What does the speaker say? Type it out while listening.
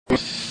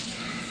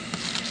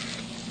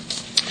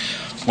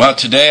Well,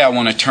 today I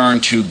want to turn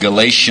to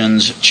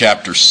Galatians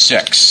chapter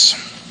 6.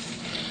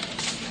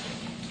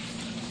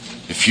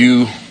 If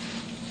you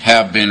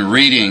have been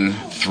reading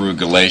through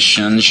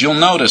Galatians, you'll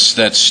notice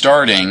that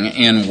starting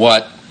in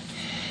what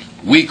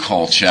we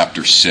call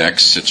chapter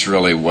 6, it's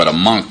really what a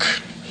monk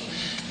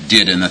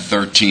did in the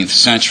 13th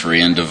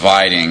century in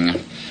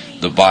dividing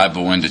the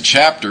Bible into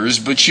chapters,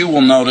 but you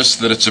will notice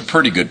that it's a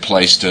pretty good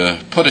place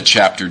to put a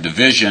chapter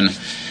division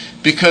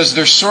because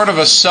there's sort of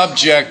a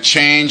subject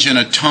change and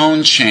a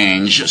tone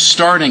change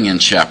starting in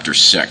chapter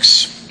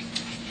 6.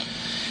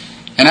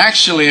 And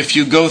actually, if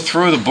you go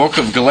through the book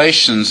of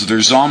Galatians,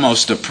 there's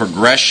almost a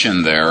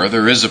progression there.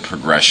 There is a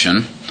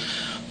progression.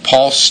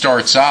 Paul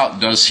starts out,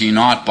 does he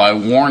not, by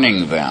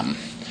warning them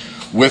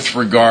with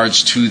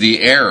regards to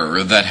the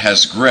error that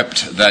has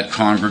gripped that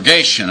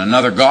congregation.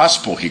 Another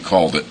gospel, he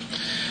called it.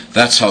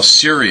 That's how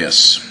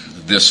serious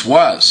this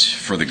was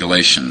for the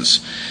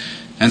Galatians.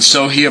 And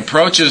so he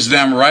approaches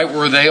them right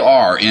where they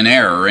are in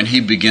error, and he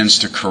begins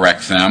to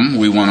correct them.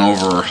 We went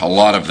over a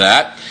lot of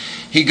that.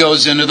 He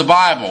goes into the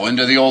Bible,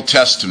 into the Old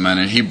Testament,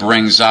 and he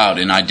brings out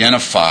and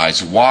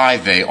identifies why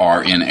they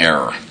are in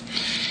error.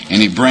 And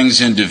he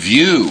brings into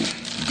view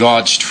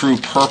God's true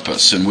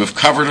purpose, and we've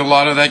covered a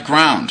lot of that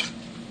ground.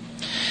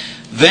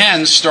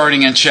 Then,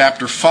 starting in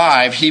chapter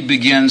 5, he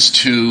begins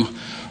to,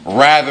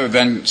 rather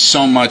than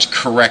so much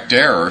correct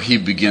error, he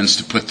begins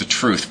to put the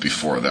truth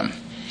before them.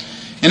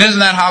 And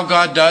isn't that how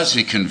God does?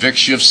 He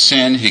convicts you of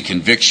sin. He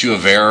convicts you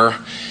of error.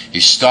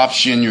 He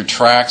stops you in your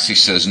tracks. He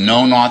says,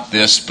 no, not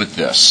this, but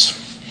this.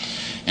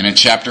 And in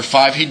chapter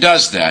 5, he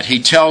does that.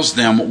 He tells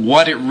them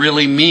what it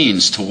really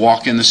means to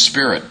walk in the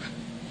Spirit,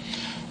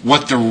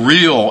 what the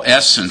real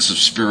essence of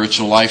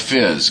spiritual life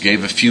is.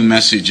 Gave a few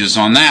messages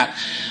on that.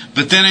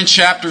 But then in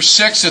chapter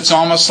 6, it's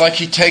almost like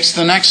he takes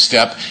the next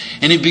step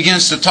and he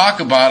begins to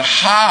talk about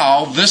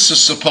how this is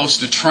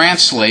supposed to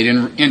translate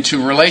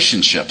into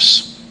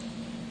relationships.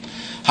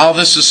 How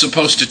this is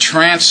supposed to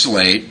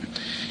translate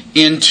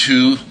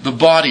into the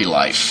body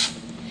life.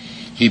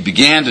 He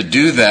began to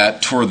do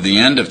that toward the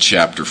end of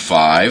chapter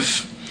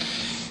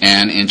 5.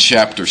 And in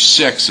chapter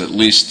 6, at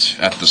least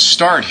at the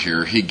start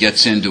here, he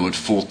gets into it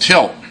full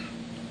tilt.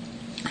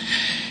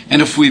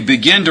 And if we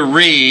begin to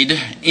read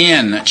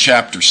in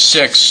chapter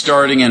 6,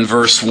 starting in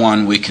verse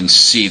 1, we can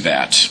see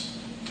that.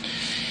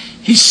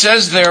 He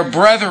says there,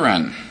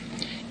 "Brethren,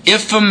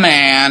 if a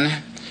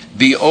man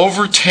be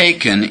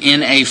overtaken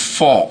in a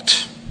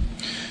fault,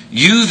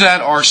 you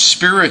that are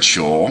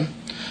spiritual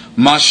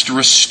must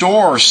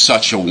restore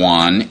such a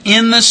one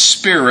in the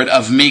spirit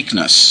of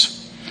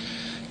meekness,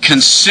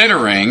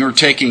 considering or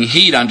taking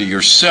heed unto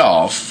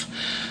yourself,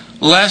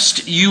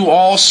 lest you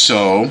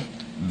also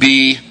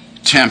be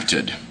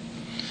tempted."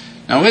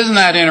 Now, isn't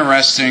that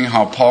interesting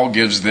how Paul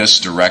gives this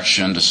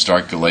direction to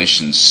start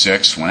Galatians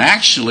 6, when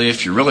actually,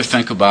 if you really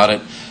think about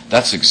it,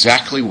 that's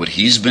exactly what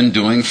he's been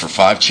doing for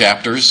 5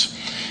 chapters?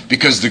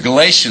 Because the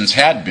Galatians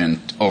had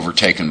been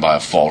overtaken by a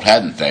fault,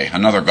 hadn't they?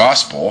 Another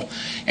gospel.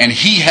 And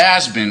he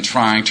has been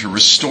trying to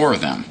restore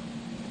them.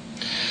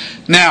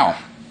 Now,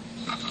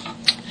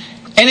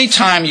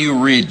 anytime you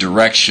read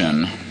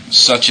direction,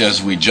 such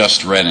as we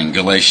just read in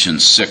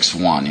Galatians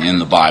 6:1 in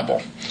the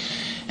Bible,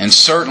 and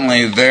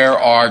certainly there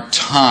are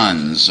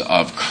tons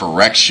of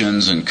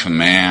corrections and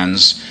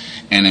commands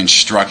and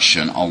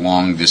instruction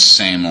along this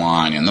same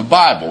line in the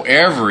Bible.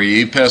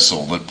 Every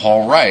epistle that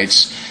Paul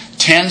writes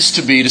tends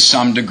to be to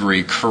some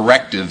degree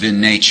corrective in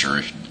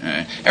nature.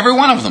 Every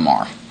one of them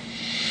are.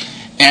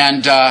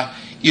 And,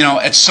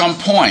 at some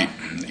point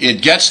it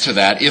gets to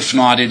that, if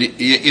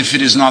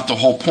it is not the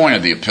whole point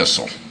of the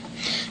epistle.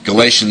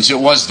 Galatians, it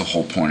was the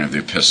whole point of the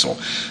epistle.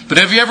 But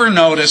have you ever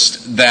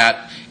noticed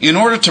that in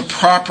order to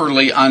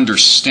properly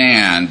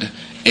understand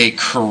a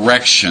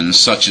correction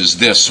such as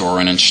this or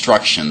an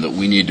instruction that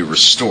we need to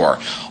restore,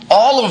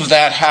 all of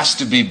that has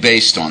to be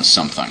based on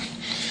something.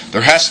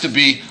 There has to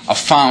be a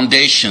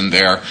foundation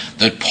there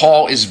that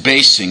Paul is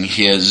basing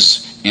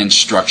his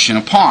instruction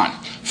upon.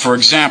 For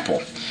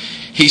example,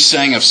 he's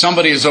saying if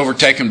somebody is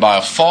overtaken by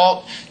a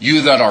fault,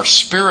 you that are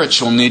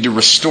spiritual need to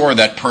restore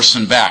that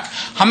person back.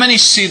 How many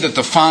see that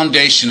the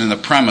foundation and the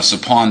premise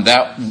upon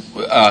that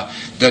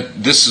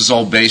this is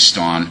all based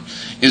on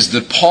is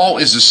that Paul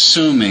is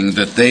assuming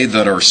that they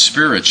that are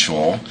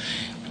spiritual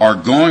are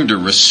going to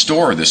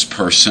restore this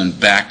person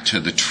back to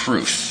the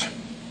truth.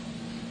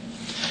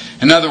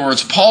 In other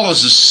words, Paul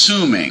is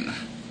assuming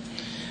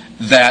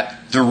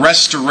that the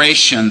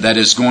restoration that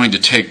is going to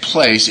take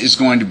place is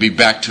going to be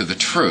back to the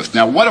truth.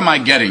 Now, what am I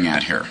getting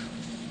at here?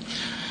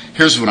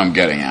 Here's what I'm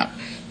getting at.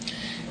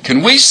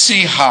 Can we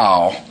see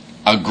how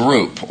a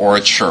group or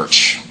a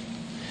church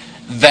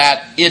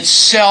that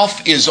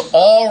itself is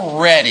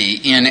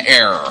already in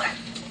error,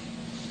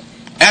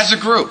 as a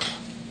group,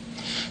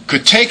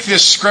 could take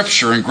this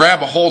scripture and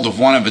grab a hold of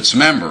one of its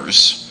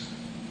members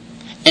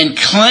and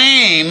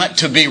claim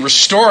to be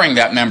restoring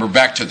that member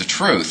back to the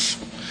truth,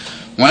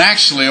 when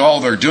actually all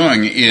they're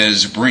doing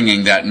is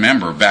bringing that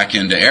member back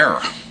into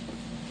error?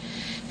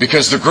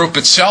 Because the group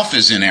itself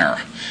is in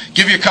error.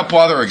 Give you a couple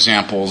other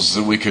examples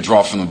that we could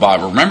draw from the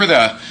Bible. Remember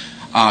the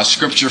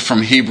scripture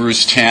from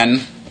Hebrews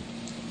 10,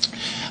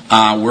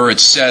 where it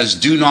says,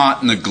 "Do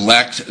not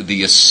neglect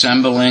the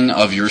assembling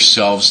of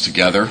yourselves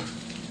together."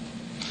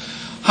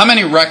 How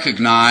many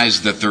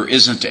recognize that there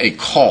isn't a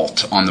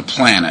cult on the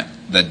planet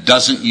that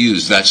doesn't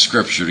use that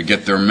scripture to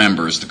get their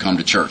members to come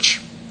to church?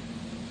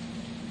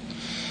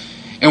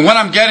 And what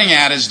I'm getting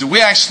at is, do we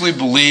actually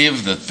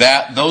believe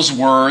that those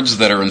words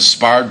that are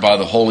inspired by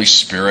the Holy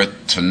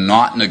Spirit, to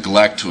not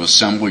neglect to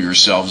assemble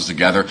yourselves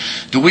together,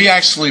 do we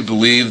actually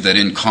believe that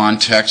in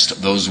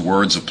context those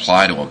words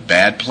apply to a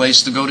bad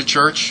place to go to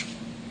church?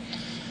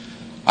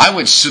 I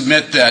would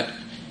submit that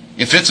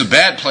if it's a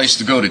bad place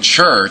to go to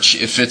church,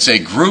 if it's a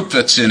group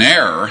that's in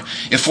error,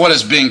 if what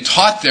is being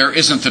taught there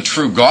isn't the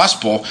true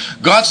gospel,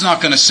 God's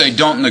not going to say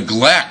don't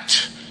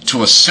neglect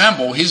to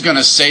assemble. He's going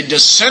to say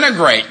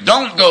disintegrate.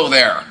 Don't go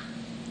there.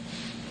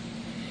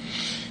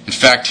 In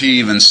fact, he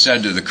even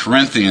said to the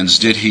Corinthians,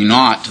 did he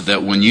not,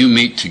 that when you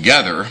meet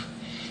together,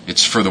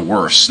 it's for the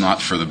worse,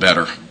 not for the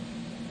better.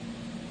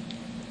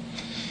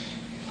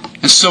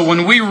 And so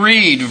when we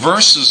read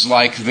verses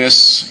like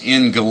this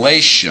in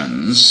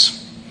Galatians,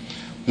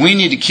 we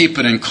need to keep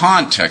it in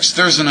context.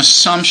 There's an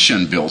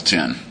assumption built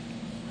in.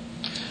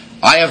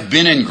 I have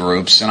been in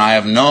groups and I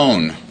have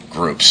known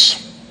groups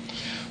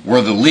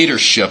where the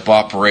leadership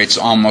operates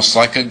almost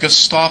like a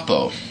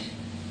Gestapo,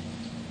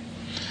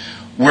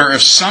 where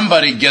if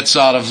somebody gets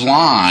out of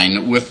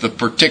line with the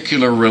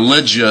particular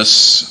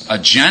religious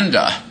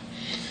agenda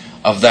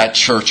of that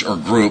church or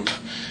group,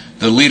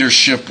 the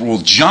leadership will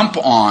jump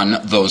on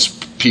those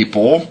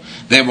people.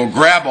 They will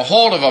grab a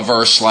hold of a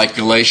verse like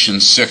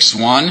Galatians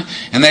 6:1,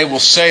 and they will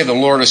say, the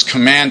Lord has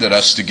commanded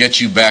us to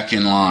get you back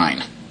in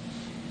line.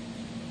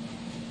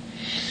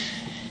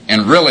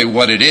 And really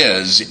what it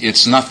is,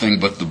 it's nothing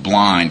but the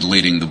blind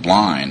leading the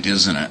blind,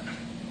 isn't it?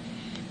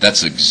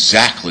 That's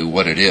exactly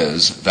what it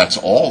is. That's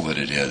all that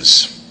it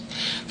is.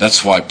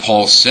 That's why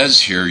Paul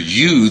says here,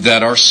 you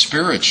that are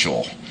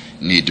spiritual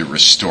need to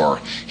restore.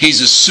 He's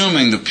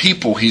assuming the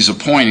people he's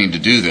appointing to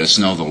do this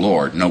know the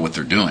Lord, know what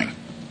they're doing.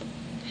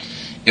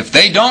 If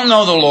they don't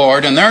know the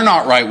Lord and they're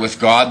not right with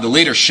God, the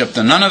leadership,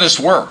 then none of this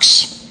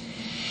works.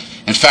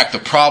 In fact, the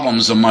problem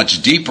is a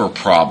much deeper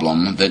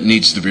problem that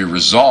needs to be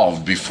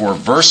resolved before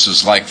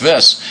verses like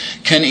this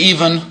can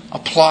even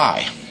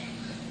apply.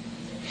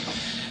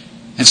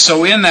 And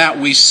so in that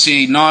we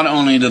see not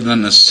only the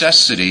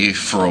necessity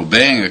for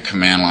obeying a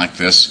command like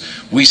this,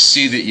 we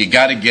see that you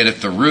got to get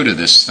at the root of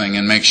this thing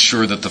and make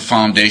sure that the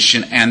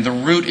foundation and the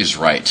root is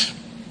right.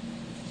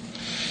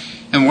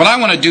 And what I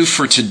want to do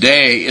for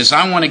today is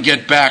I want to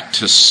get back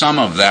to some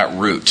of that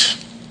root.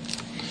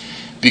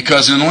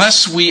 Because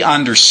unless we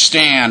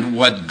understand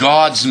what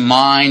God's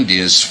mind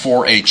is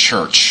for a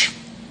church,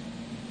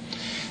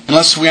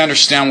 unless we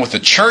understand what the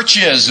church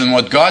is and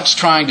what God's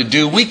trying to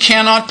do, we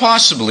cannot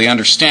possibly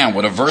understand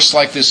what a verse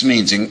like this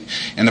means in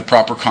the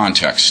proper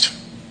context.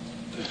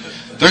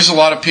 There's a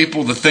lot of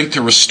people that think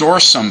to restore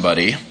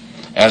somebody,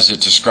 as it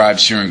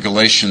describes here in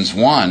Galatians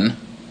 1,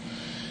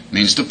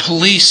 means to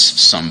police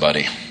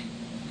somebody.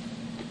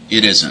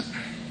 It isn't.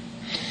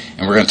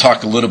 And we're going to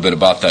talk a little bit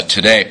about that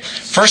today.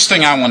 First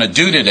thing I want to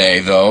do today,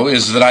 though,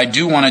 is that I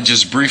do want to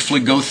just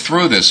briefly go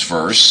through this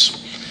verse.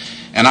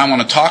 And I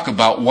want to talk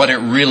about what it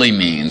really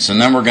means.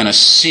 And then we're going to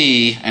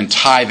see and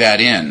tie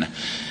that in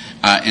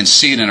and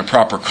see it in a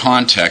proper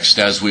context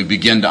as we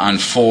begin to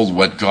unfold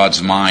what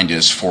God's mind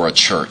is for a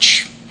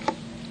church.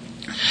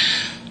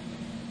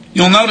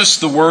 You'll notice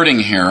the wording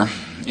here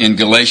in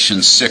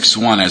Galatians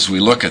 6:1 as we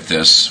look at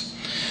this.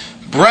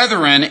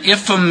 Brethren,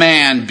 if a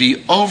man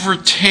be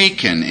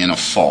overtaken in a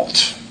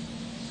fault.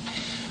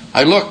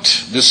 I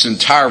looked this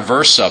entire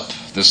verse up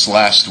this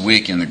last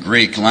week in the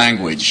Greek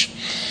language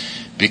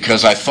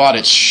because I thought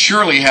it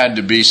surely had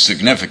to be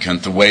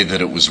significant the way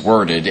that it was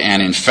worded,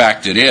 and in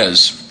fact it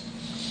is.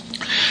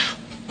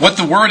 What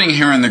the wording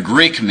here in the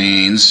Greek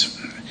means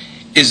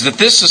is that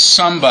this is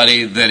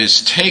somebody that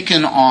is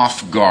taken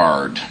off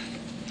guard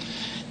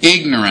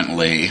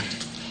ignorantly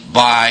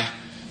by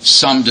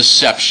some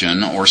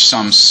deception or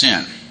some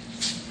sin.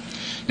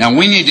 Now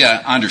we need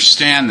to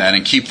understand that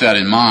and keep that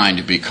in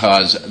mind,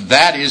 because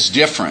that is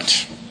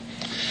different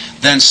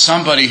than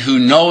somebody who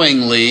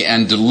knowingly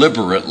and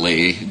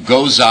deliberately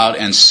goes out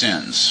and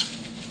sins.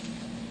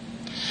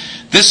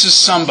 This is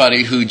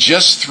somebody who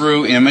just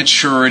through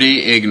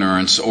immaturity,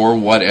 ignorance, or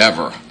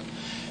whatever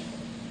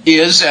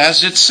is,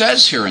 as it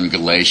says here in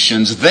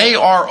Galatians, they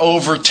are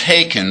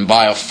overtaken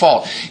by a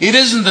fault. It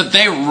isn't that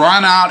they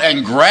run out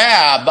and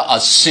grab a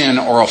sin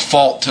or a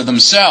fault to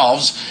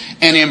themselves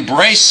and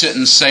embrace it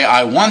and say,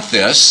 I want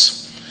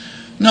this.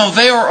 No,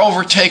 they are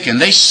overtaken.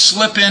 They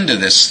slip into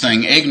this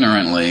thing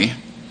ignorantly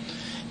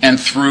and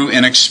through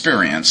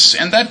inexperience.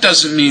 And that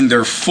doesn't mean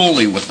they're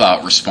fully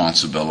without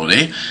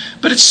responsibility,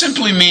 but it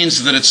simply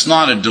means that it's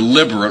not a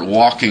deliberate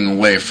walking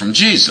away from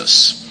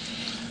Jesus.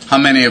 How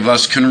many of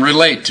us can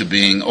relate to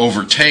being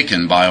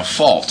overtaken by a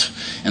fault?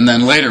 And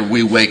then later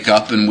we wake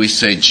up and we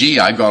say, gee,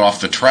 I got off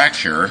the track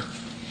here.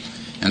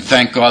 And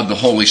thank God the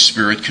Holy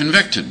Spirit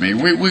convicted me.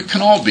 We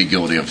can all be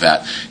guilty of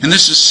that. And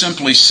this is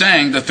simply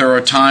saying that there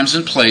are times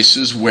and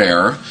places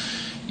where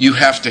you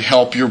have to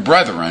help your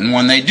brethren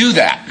when they do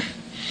that.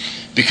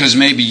 Because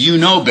maybe you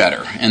know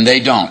better and they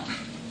don't.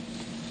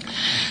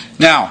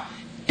 Now,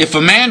 if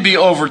a man be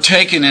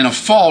overtaken in a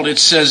fault, it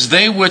says,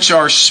 they which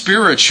are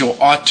spiritual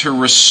ought to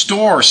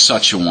restore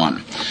such a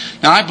one.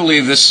 Now, I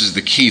believe this is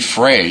the key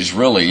phrase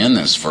really in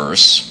this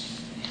verse.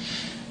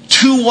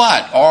 To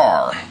what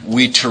are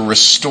we to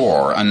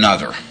restore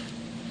another?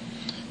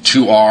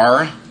 To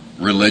our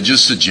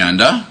religious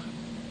agenda?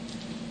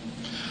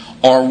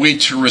 Are we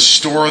to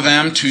restore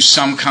them to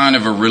some kind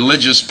of a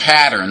religious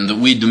pattern that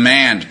we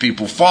demand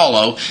people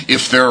follow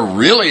if they're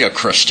really a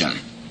Christian?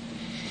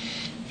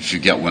 If you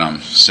get what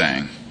I'm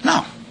saying.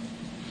 No.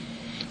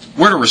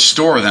 We're to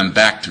restore them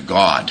back to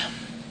God.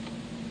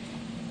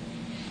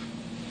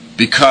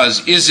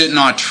 Because is it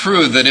not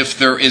true that if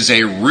there is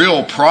a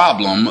real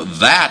problem,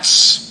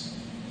 that's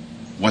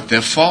what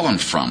they've fallen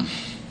from?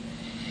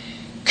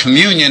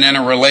 Communion in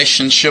a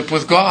relationship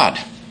with God.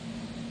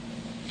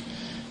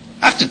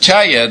 I have to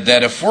tell you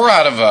that if we're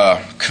out of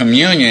a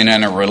communion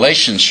and a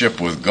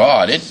relationship with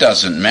God, it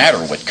doesn't matter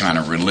what kind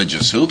of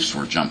religious hoops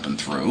we're jumping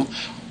through.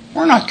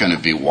 We're not going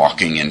to be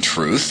walking in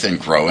truth and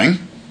growing.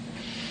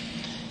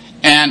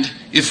 And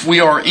if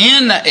we are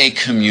in a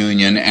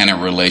communion and a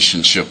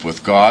relationship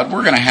with God,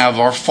 we're going to have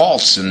our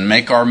faults and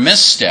make our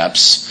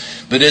missteps.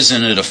 But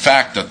isn't it a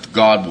fact that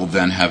God will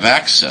then have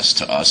access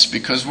to us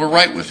because we're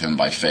right with Him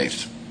by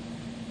faith?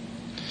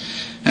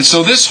 And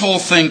so this whole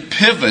thing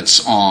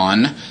pivots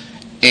on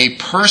a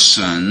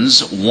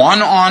person's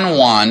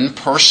one-on-one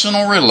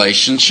personal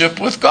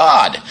relationship with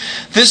God.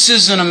 This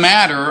isn't a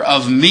matter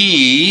of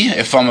me,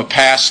 if I'm a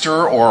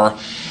pastor or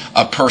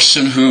a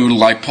person who,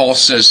 like Paul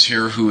says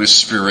here, who is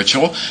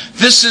spiritual.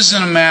 This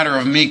isn't a matter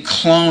of me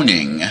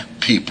cloning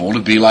people to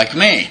be like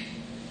me.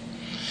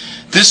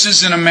 This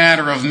isn't a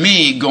matter of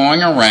me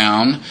going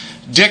around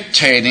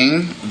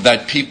dictating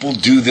that people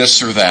do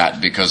this or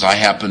that because I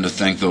happen to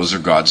think those are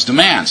God's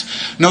demands.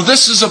 No,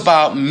 this is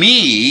about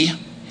me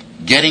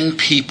getting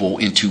people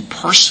into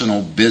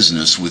personal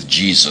business with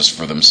Jesus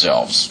for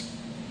themselves.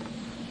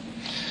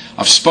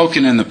 I've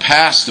spoken in the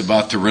past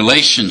about the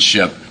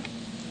relationship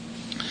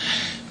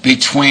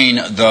between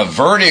the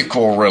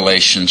vertical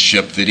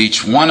relationship that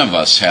each one of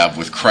us have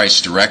with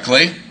Christ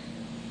directly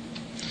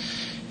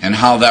and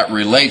how that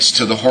relates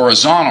to the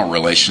horizontal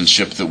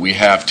relationship that we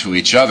have to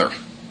each other.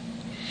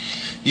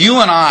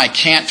 You and I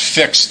can't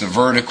fix the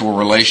vertical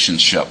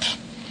relationship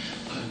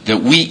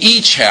that we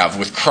each have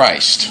with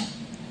Christ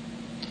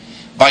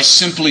by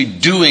simply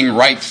doing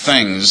right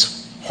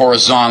things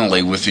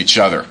horizontally with each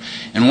other.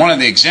 And one of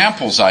the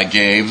examples I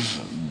gave,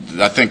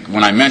 I think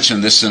when I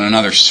mentioned this in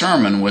another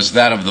sermon, was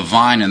that of the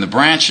vine and the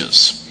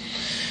branches.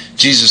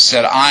 Jesus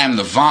said, I am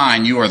the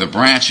vine, you are the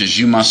branches,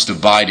 you must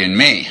abide in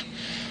me.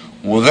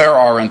 Well, there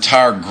are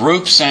entire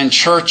groups and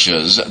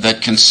churches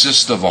that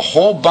consist of a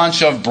whole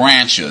bunch of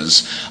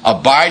branches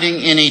abiding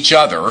in each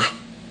other,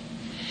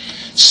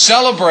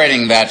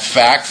 celebrating that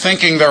fact,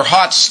 thinking they're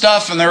hot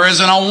stuff, and there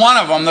isn't a one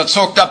of them that's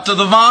hooked up to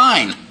the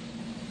vine.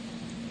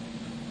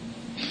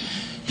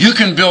 You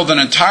can build an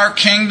entire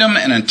kingdom,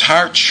 an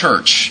entire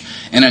church,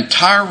 an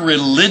entire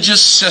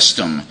religious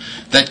system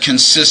that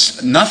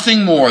consists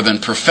nothing more than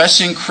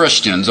professing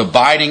Christians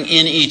abiding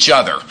in each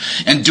other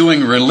and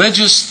doing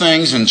religious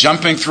things and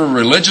jumping through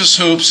religious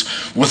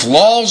hoops with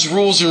laws,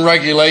 rules, and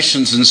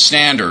regulations and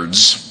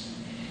standards,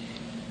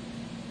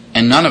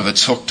 and none of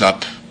it's hooked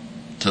up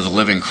to the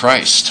living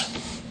Christ.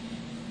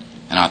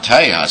 And I'll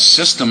tell you, a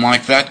system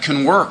like that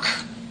can work.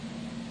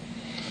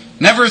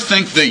 Never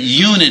think that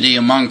unity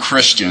among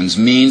Christians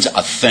means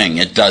a thing.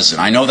 It doesn't.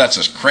 I know that's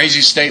a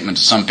crazy statement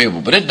to some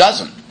people, but it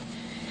doesn't.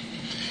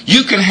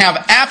 You can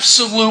have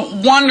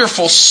absolute,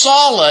 wonderful,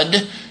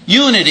 solid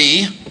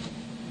unity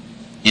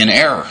in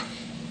error.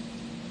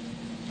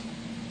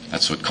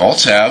 That's what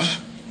cults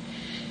have.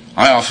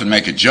 I often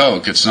make a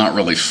joke, it's not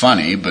really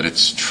funny, but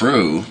it's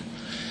true,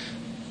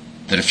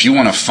 that if you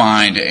want to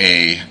find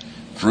a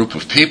group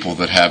of people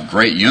that have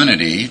great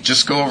unity,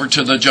 just go over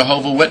to the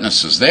Jehovah's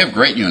Witnesses. They have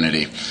great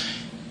unity.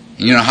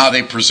 You know how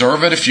they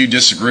preserve it? If you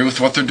disagree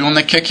with what they're doing,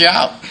 they kick you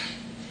out.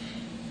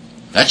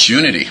 That's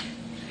unity.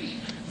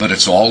 But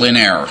it's all in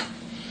error.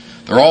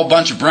 They're all a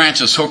bunch of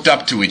branches hooked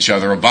up to each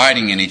other,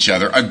 abiding in each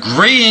other,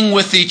 agreeing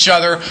with each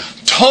other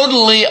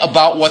totally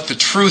about what the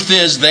truth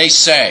is they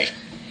say.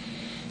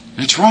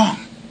 And it's wrong.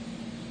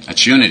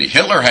 That's unity.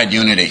 Hitler had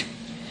unity.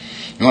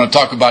 You want to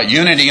talk about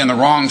unity and the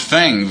wrong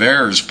thing,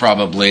 there's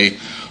probably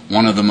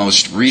one of the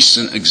most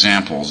recent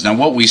examples. Now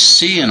what we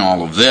see in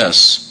all of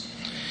this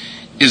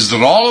is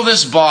that all of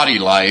this body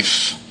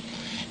life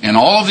and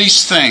all of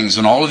these things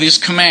and all of these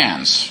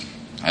commands,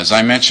 as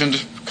I mentioned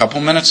a couple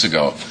minutes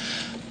ago,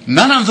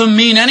 none of them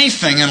mean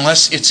anything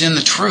unless it's in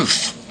the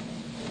truth.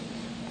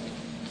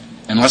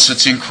 Unless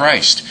it's in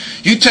Christ.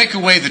 You take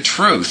away the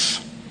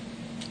truth,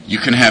 you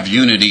can have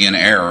unity in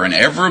error, and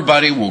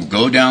everybody will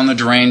go down the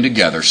drain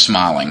together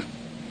smiling.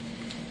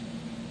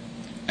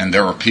 And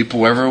there are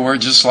people everywhere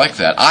just like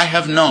that. I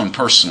have known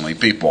personally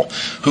people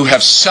who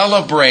have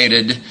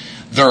celebrated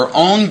their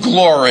own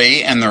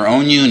glory and their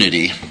own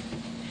unity.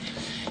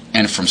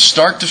 And from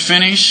start to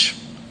finish,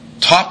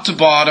 top to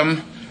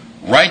bottom,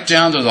 right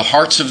down to the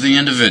hearts of the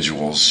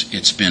individuals,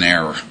 it's been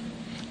error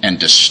and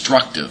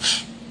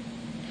destructive.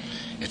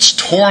 It's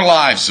tore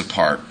lives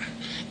apart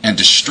and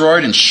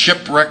destroyed and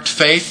shipwrecked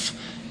faith,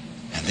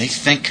 and they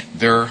think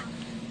they're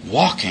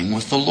walking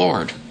with the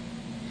Lord.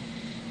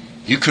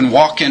 You can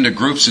walk into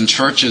groups and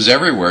churches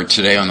everywhere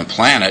today on the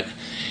planet,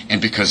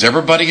 and because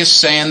everybody is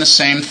saying the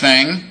same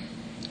thing,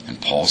 and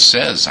Paul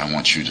says, I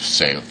want you to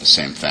say the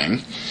same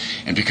thing,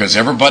 and because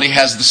everybody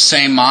has the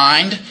same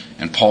mind,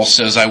 and Paul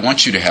says, I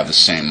want you to have the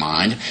same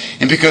mind,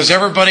 and because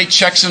everybody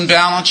checks and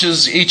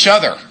balances each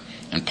other,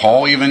 and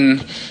Paul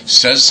even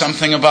says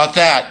something about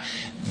that,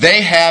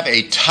 they have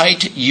a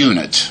tight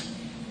unit,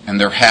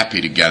 and they're happy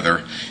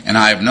together, and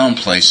I have known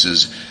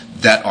places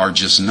that are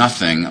just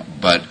nothing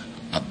but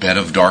a bed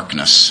of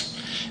darkness,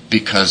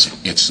 because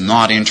it's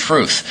not in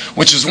truth.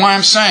 Which is why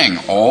I'm saying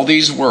all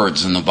these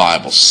words in the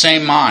Bible.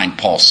 Same mind,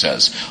 Paul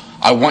says.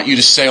 I want you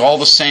to say all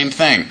the same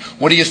thing.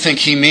 What do you think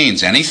he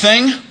means?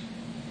 Anything?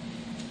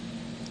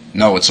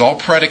 No, it's all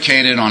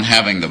predicated on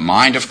having the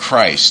mind of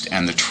Christ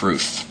and the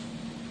truth.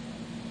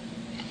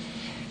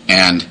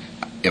 And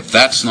if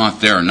that's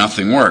not there,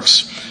 nothing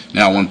works.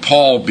 Now, when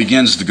Paul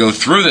begins to go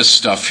through this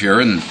stuff here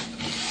and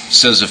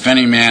says, if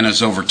any man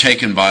is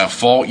overtaken by a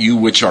fault, you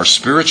which are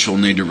spiritual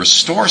need to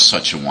restore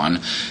such a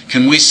one,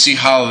 can we see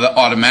how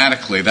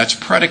automatically that's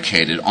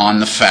predicated on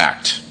the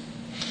fact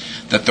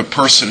that the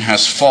person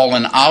has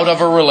fallen out of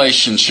a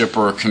relationship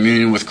or a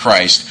communion with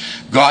Christ,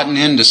 gotten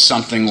into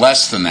something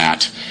less than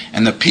that,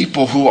 and the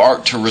people who are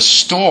to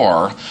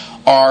restore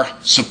are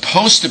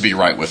supposed to be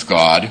right with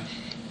God,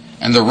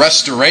 and the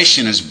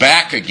restoration is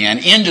back again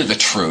into the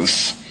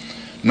truth,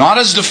 not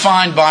as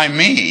defined by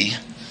me,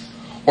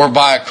 or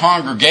by a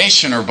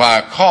congregation or by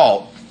a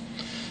cult,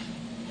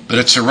 but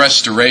it's a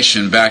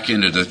restoration back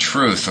into the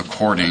truth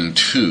according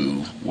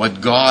to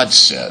what God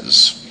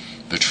says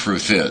the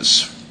truth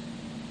is.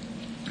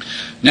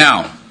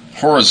 Now,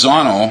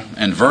 horizontal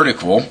and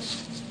vertical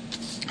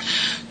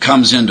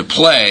comes into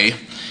play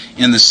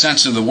in the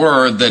sense of the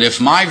word that if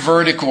my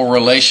vertical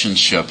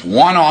relationship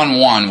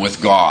one-on-one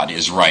with God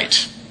is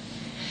right,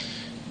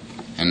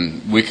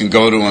 and we can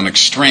go to an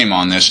extreme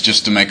on this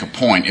just to make a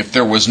point. If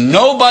there was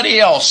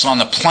nobody else on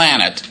the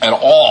planet at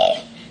all,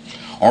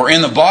 or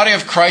in the body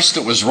of Christ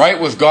that was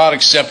right with God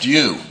except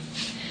you,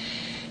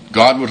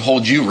 God would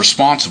hold you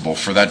responsible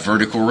for that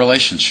vertical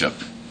relationship.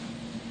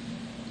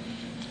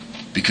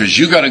 Because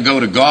you got to go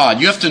to God.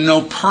 You have to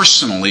know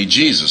personally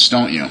Jesus,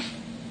 don't you?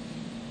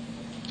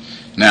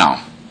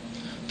 Now,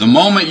 the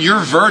moment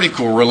your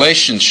vertical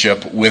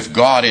relationship with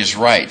God is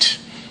right,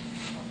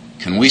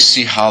 can we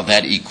see how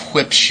that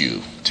equips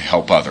you to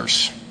help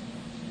others?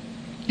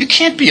 You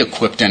can't be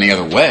equipped any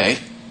other way.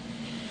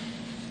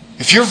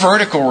 If your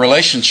vertical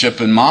relationship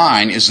and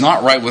mine is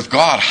not right with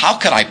God, how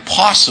could I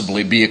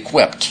possibly be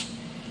equipped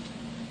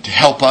to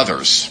help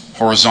others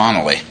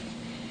horizontally?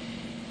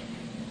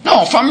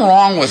 No, if I'm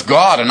wrong with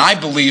God and I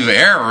believe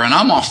error and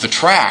I'm off the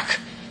track,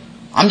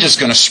 I'm just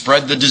going to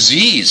spread the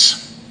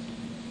disease.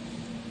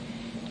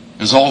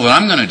 Is all that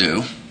I'm going to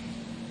do.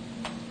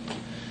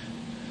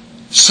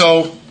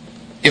 So,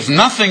 if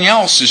nothing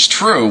else is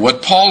true,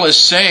 what Paul is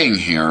saying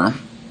here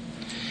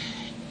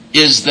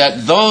is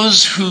that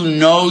those who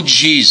know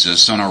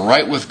Jesus and are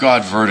right with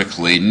God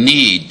vertically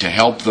need to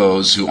help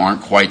those who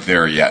aren't quite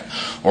there yet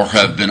or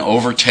have been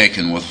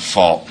overtaken with a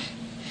fault.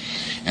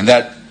 And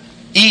that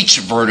each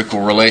vertical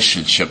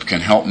relationship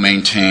can help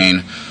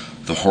maintain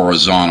the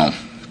horizontal.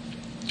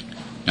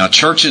 Now,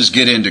 churches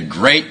get into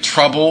great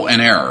trouble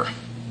and error.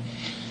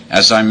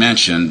 As I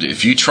mentioned,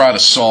 if you try to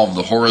solve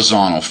the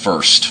horizontal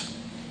first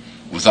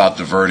without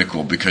the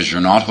vertical, because you're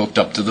not hooked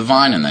up to the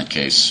vine in that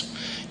case,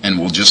 and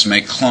will just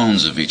make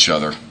clones of each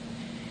other,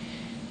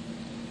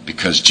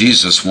 because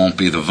Jesus won't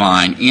be the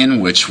vine in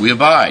which we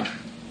abide.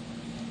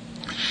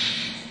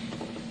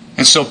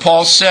 And so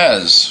Paul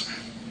says,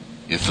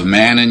 if a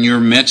man in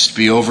your midst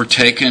be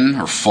overtaken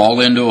or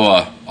fall into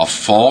a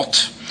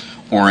fault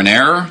or an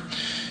error,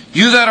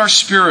 you that are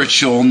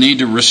spiritual need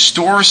to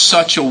restore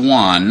such a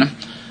one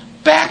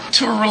back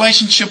to a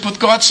relationship with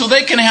God so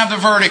they can have the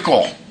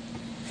vertical.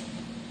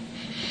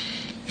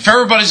 If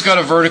everybody's got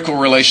a vertical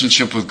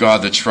relationship with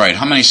God that's right,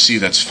 how many see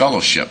that's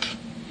fellowship?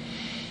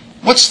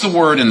 What's the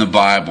word in the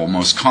Bible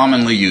most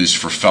commonly used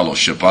for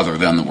fellowship other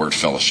than the word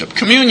fellowship?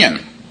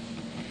 Communion.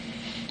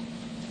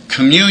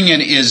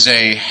 Communion is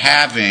a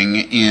having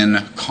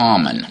in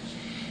common.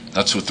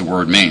 That's what the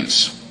word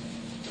means.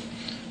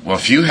 Well,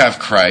 if you have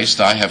Christ,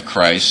 I have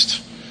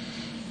Christ,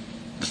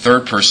 the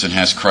third person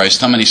has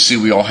Christ, how many see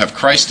we all have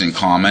Christ in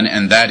common?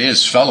 And that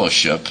is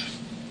fellowship.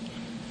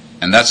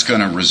 And that's going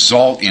to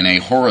result in a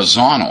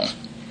horizontal.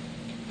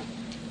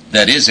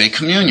 That is a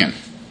communion.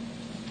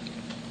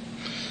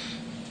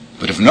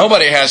 But if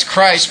nobody has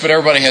Christ, but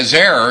everybody has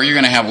error, you're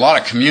going to have a lot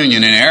of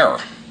communion in error.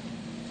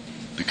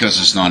 Because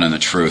it's not in the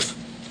truth.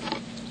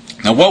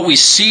 Now, what we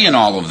see in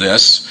all of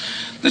this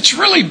that's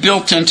really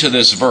built into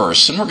this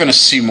verse, and we're going to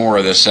see more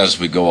of this as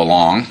we go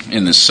along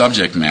in this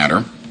subject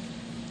matter.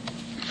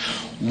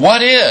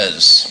 What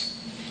is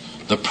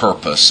the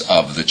purpose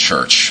of the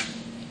church?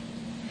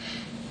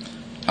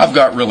 I've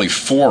got really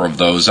 4 of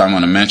those I'm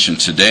going to mention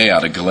today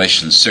out of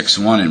Galatians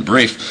 6:1 in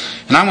brief.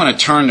 And I want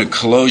to turn to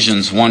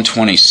Colossians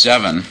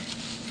 1:27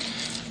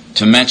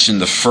 to mention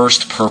the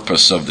first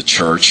purpose of the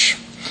church.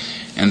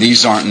 And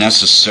these aren't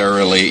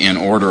necessarily in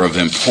order of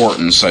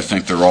importance. I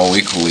think they're all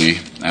equally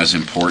as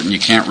important. You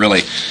can't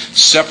really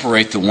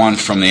separate the one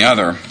from the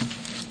other.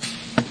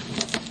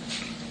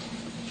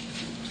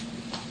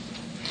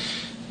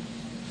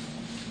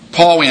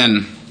 Paul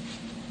in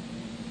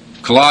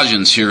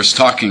Colossians here is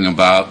talking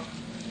about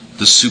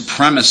the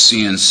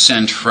supremacy and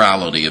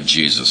centrality of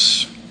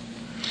Jesus.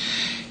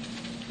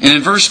 And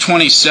in verse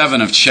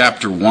 27 of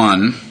chapter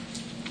 1,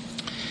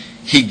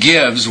 he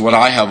gives what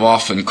I have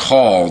often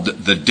called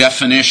the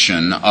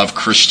definition of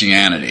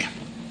Christianity.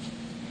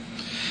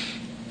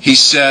 He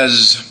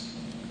says,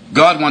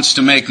 God wants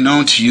to make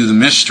known to you the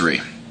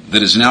mystery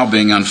that is now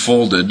being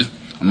unfolded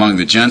among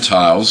the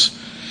Gentiles.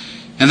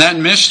 And that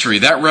mystery,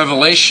 that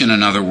revelation,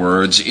 in other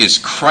words, is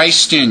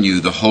Christ in you,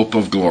 the hope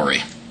of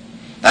glory.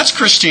 That's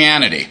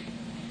Christianity.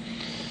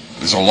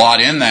 There's a lot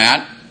in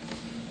that.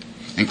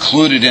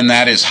 Included in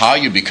that is how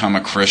you become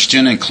a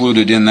Christian.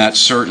 Included in that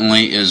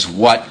certainly is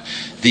what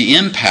the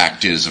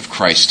impact is of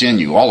Christ in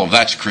you. All of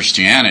that's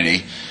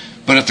Christianity.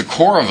 But at the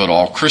core of it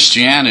all,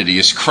 Christianity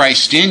is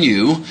Christ in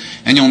you.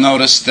 And you'll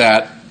notice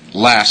that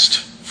last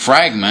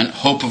fragment,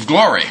 hope of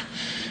glory.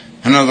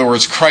 In other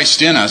words,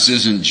 Christ in us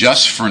isn't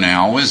just for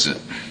now, is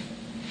it?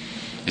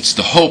 It's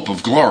the hope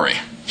of glory.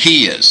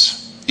 He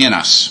is in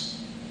us.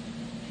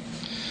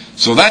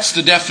 So that's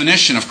the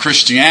definition of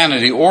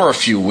Christianity, or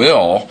if you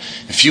will,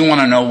 if you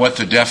want to know what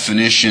the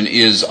definition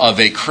is of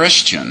a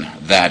Christian,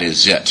 that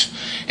is it.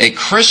 A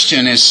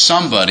Christian is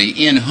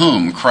somebody in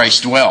whom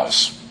Christ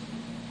dwells.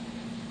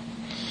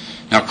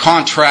 Now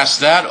contrast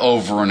that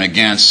over and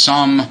against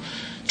some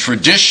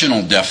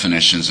traditional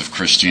definitions of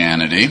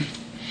Christianity,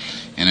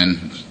 and in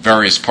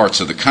various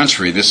parts of the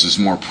country this is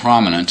more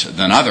prominent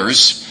than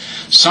others.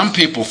 Some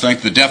people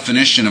think the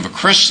definition of a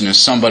Christian is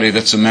somebody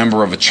that's a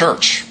member of a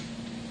church.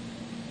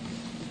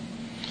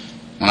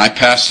 When I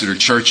pastored a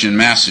church in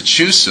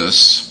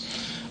Massachusetts,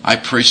 I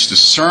preached a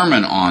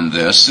sermon on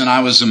this, and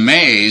I was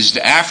amazed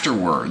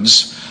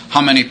afterwards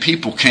how many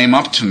people came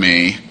up to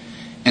me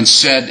and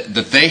said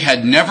that they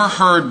had never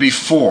heard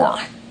before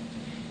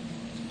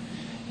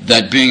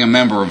that being a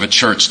member of a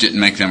church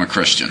didn't make them a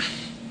Christian.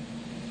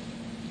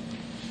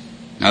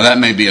 Now that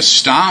may be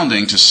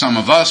astounding to some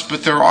of us,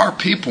 but there are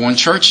people in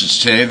churches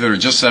today that are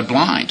just that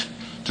blind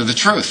to the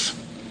truth.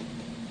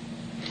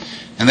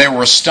 And they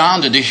were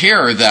astounded to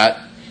hear that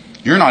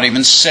you're not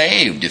even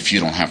saved if you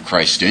don't have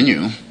Christ in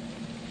you,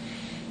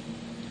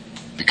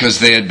 because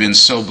they had been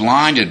so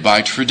blinded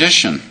by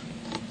tradition.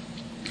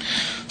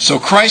 So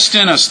Christ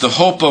in us, the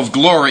hope of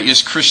glory,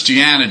 is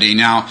Christianity.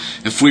 Now,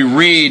 if we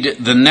read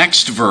the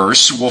next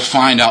verse, we'll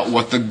find out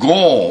what the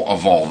goal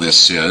of all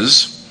this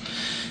is.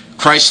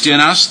 Christ in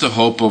us, the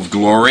hope of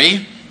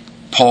glory,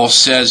 Paul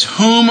says,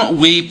 whom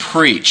we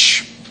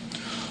preach.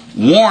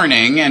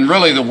 Warning, and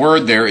really the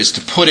word there is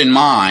to put in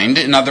mind,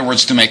 in other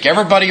words, to make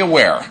everybody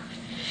aware.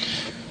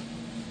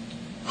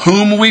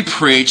 Whom we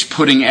preach,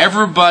 putting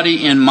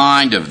everybody in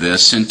mind of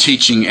this, and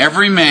teaching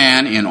every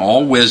man in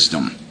all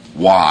wisdom.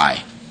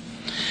 Why?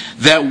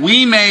 That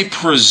we may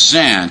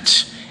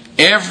present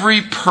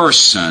every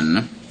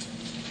person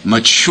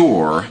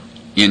mature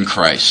in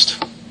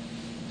Christ.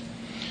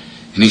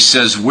 And he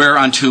says,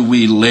 whereunto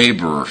we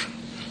labor,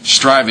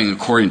 striving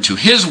according to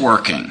his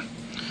working,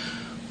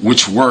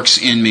 which works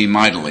in me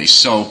mightily.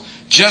 So,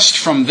 just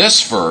from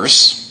this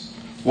verse,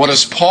 what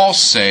does Paul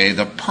say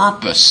the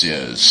purpose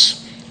is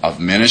of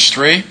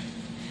ministry,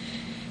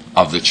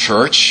 of the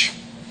church,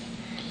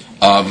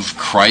 of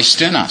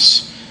Christ in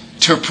us?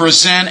 To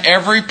present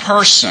every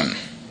person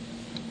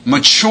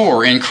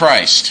mature in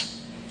Christ.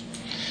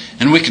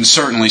 And we can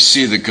certainly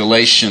see that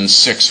Galatians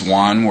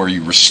 6:1, where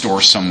you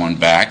restore someone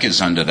back,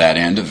 is unto that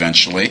end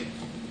eventually.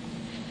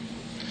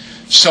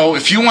 So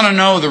if you want to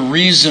know the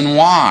reason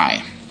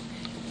why,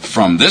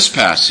 from this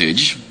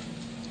passage,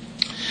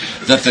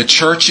 that the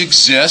church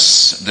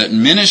exists, that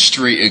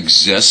ministry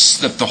exists,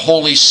 that the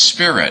Holy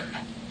Spirit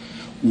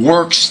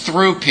works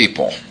through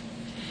people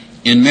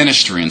in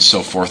ministry and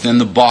so forth, in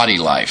the body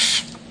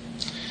life,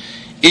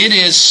 it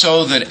is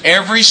so that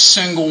every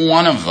single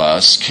one of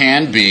us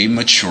can be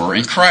mature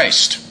in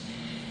Christ.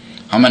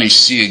 How many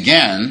see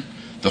again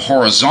the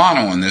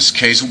horizontal in this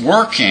case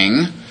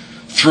working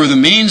through the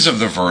means of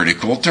the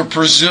vertical to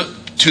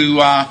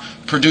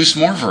produce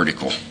more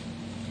vertical?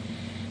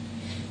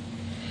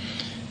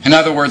 In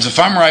other words, if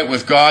I'm right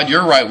with God,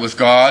 you're right with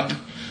God,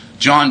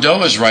 John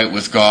Doe is right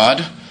with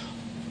God,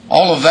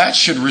 all of that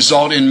should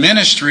result in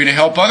ministry to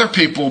help other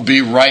people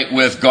be right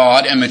with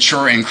God and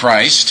mature in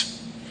Christ,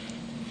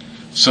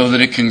 so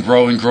that it can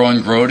grow and grow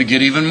and grow to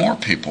get even more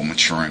people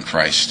mature in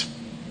Christ.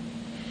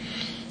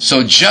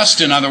 So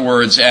just in other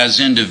words, as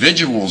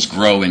individuals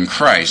grow in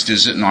Christ,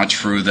 is it not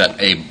true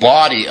that a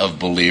body of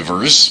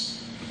believers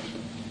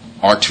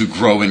are to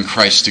grow in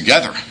Christ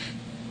together?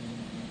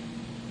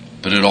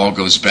 But it all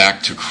goes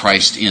back to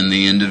Christ in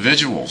the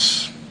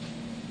individuals.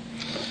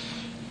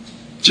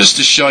 Just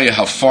to show you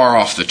how far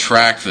off the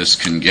track this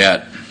can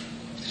get,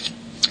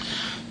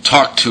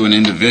 talked to an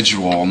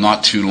individual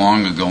not too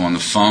long ago on the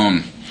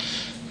phone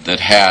that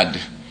had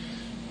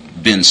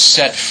been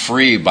set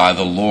free by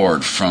the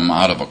Lord from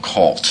out of a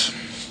cult.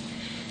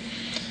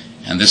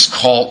 And this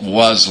cult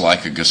was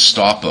like a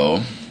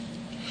Gestapo.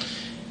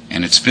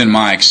 And it's been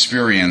my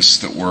experience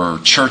that where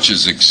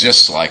churches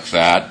exist like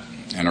that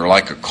and are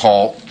like a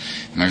cult,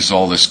 and there's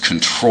all this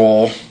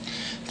control,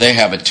 they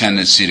have a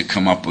tendency to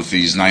come up with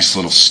these nice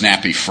little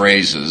snappy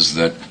phrases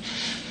that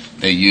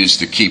they use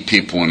to keep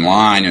people in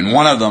line. And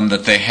one of them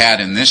that they had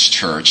in this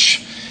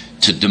church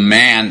to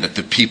demand that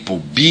the people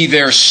be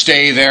there,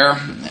 stay there,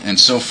 and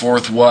so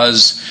forth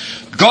was,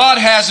 God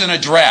has an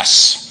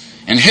address,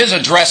 and His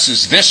address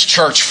is this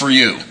church for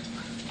you.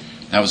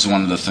 That was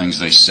one of the things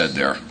they said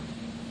there.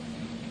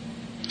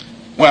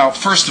 Well,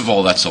 first of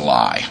all, that's a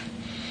lie.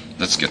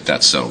 Let's get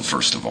that settled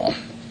first of all.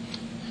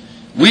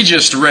 We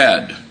just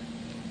read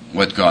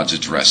what God's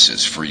address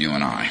is for you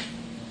and I.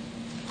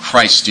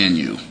 Christ in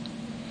you,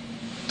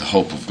 the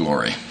hope of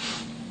glory.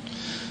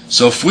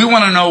 So if we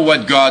want to know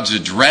what God's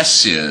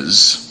address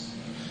is,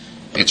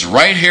 it's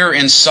right here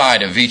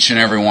inside of each and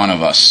every one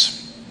of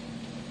us.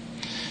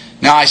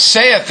 Now I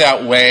say it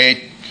that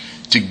way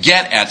to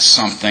get at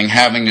something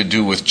having to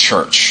do with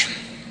church.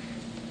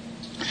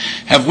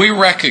 Have we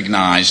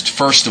recognized,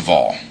 first of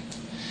all,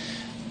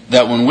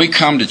 that when we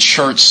come to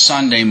church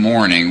Sunday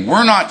morning,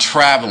 we're not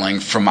traveling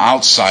from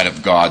outside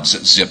of God's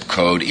zip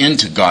code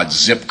into God's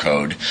zip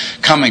code,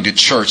 coming to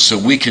church so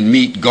we can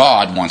meet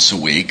God once a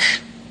week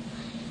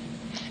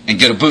and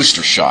get a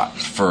booster shot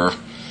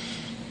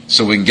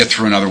so we can get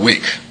through another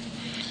week.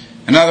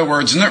 In other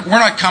words, we're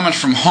not coming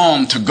from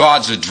home to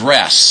God's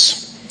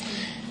address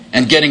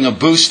and getting a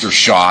booster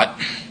shot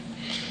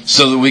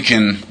so that we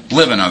can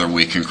live another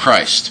week in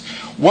Christ.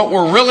 What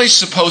we're really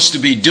supposed to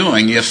be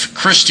doing, if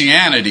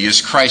Christianity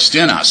is Christ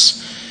in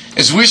us,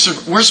 is we're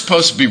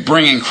supposed to be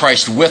bringing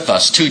Christ with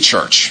us to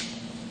church.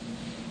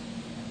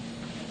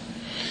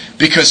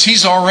 Because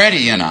He's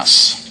already in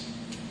us.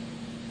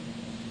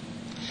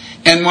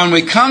 And when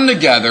we come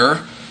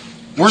together,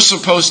 we're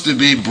supposed to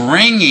be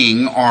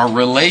bringing our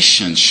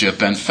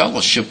relationship and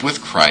fellowship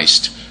with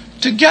Christ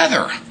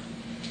together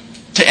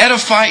to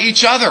edify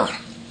each other.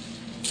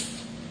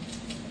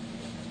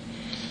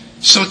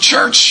 So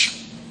church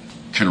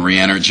can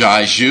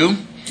re-energize you.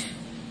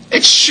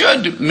 It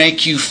should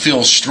make you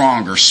feel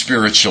stronger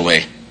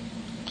spiritually.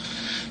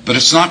 But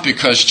it's not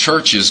because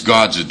church is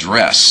God's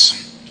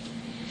address.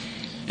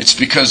 It's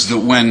because that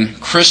when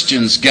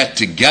Christians get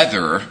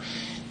together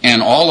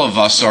and all of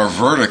us are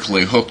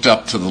vertically hooked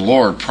up to the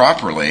Lord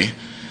properly,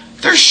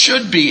 there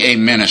should be a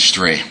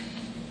ministry.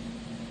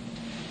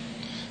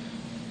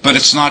 But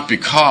it's not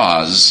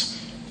because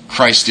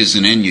Christ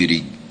isn't in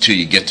you till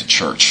you get to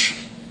church.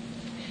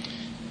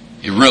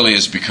 It really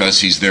is because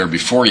He's there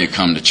before you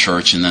come to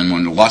church, and then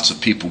when lots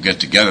of people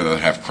get together that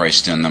have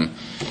Christ in them,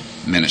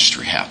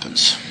 ministry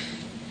happens.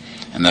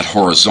 And that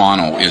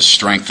horizontal is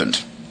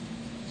strengthened.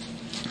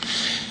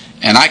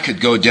 And I could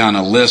go down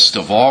a list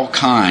of all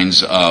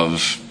kinds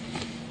of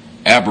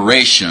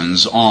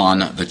aberrations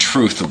on the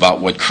truth about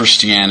what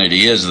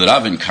Christianity is that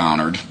I've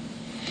encountered,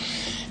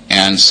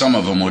 and some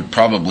of them would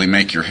probably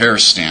make your hair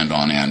stand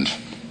on end.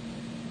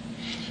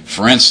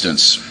 For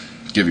instance,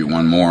 I'll give you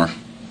one more.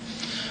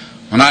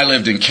 When I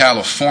lived in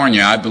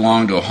California, I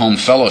belonged to a home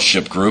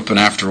fellowship group, and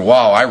after a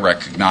while I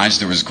recognized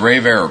there was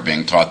grave error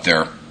being taught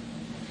there.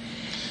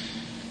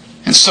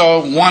 And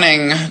so,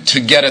 wanting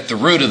to get at the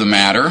root of the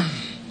matter,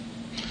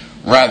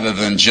 rather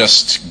than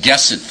just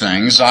guess at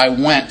things, I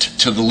went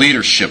to the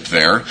leadership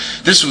there.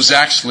 This was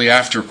actually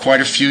after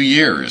quite a few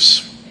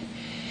years.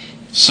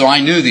 So I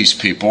knew these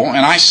people,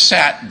 and I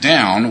sat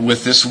down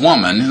with this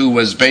woman who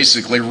was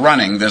basically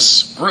running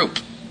this group.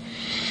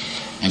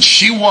 And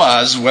she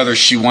was, whether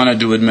she wanted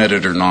to admit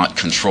it or not,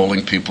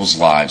 controlling people's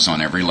lives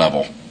on every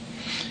level.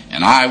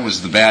 And I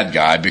was the bad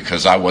guy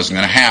because I wasn't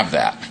going to have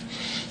that.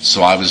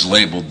 So I was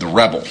labeled the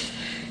rebel.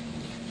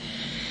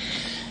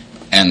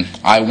 And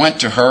I went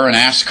to her and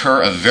asked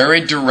her a very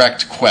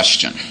direct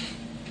question.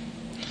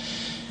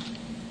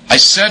 I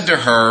said to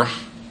her,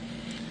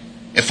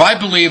 if I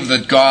believe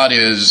that God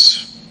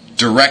is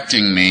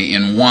directing me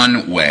in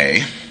one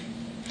way,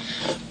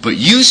 but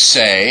you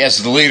say,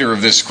 as the leader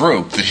of this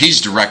group, that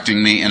He's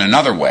directing me in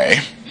another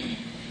way,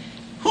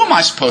 who am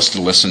I supposed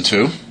to listen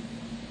to?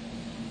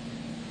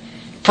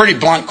 Pretty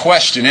blunt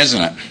question,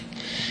 isn't it?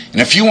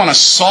 And if you want to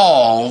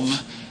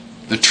solve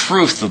the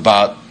truth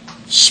about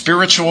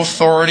spiritual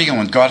authority and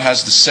what God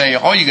has to say,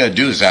 all you got to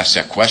do is ask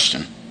that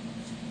question.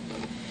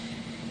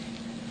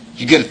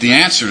 You get the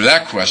answer to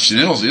that question,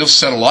 it'll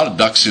set a lot of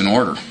ducks in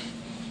order.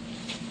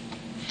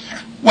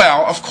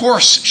 Well, of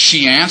course,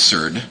 she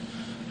answered,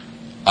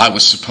 I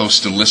was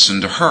supposed to listen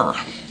to her.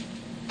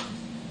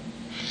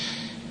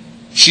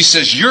 She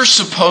says, you're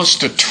supposed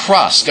to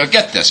trust. Now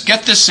get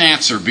this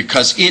answer,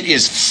 because it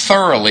is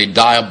thoroughly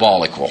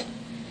diabolical.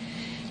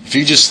 If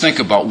you just think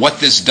about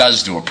what this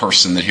does to a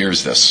person that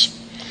hears this.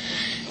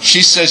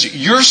 She says,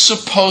 you're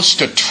supposed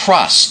to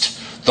trust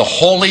the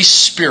Holy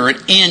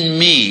Spirit in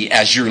me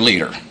as your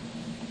leader.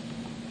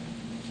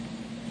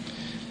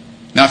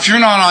 Now, if you're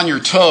not on your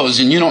toes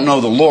and you don't know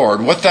the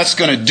Lord, what that's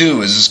going to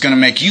do is it's going to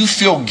make you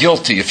feel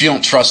guilty if you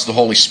don't trust the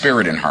Holy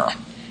Spirit in her.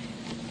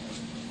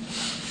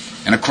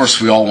 And of course,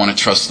 we all want to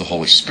trust the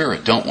Holy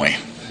Spirit, don't we?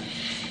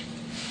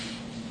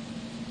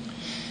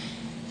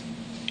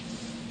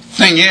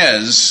 Thing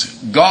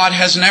is, God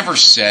has never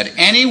said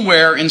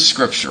anywhere in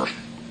Scripture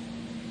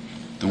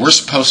that we're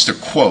supposed to,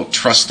 quote,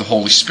 trust the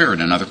Holy Spirit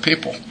in other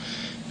people.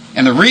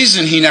 And the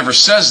reason he never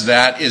says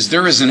that is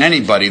there isn't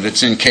anybody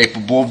that's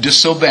incapable of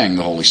disobeying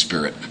the Holy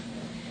Spirit.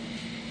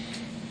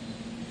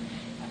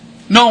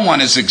 No one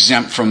is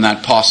exempt from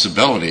that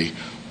possibility.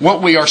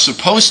 What we are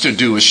supposed to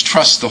do is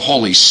trust the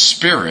Holy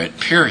Spirit,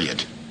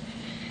 period.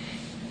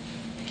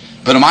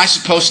 But am I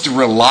supposed to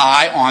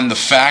rely on the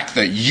fact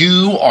that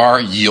you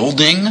are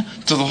yielding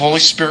to the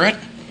Holy Spirit?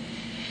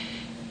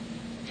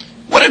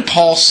 What did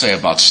Paul say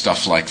about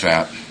stuff like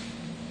that?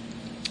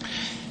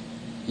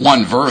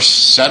 One verse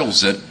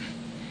settles it.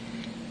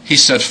 He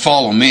said,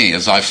 follow me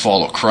as I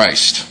follow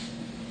Christ.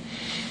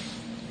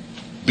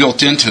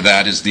 Built into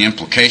that is the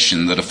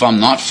implication that if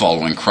I'm not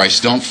following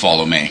Christ, don't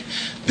follow me.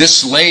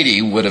 This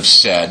lady would have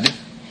said,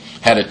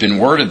 had it been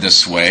worded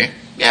this way,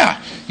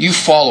 yeah, you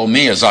follow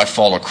me as I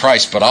follow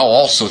Christ, but I'll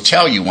also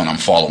tell you when I'm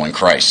following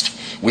Christ,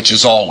 which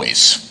is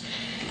always.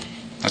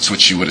 That's what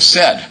she would have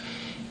said.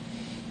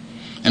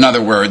 In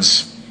other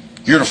words,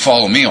 you're to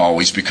follow me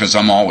always because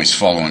I'm always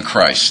following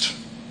Christ.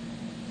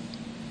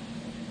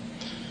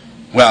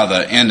 Well,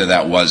 the end of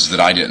that was that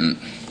I didn't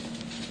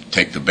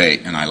take the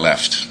bait and I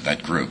left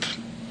that group.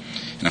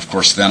 And of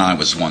course, then I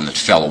was one that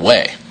fell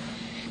away.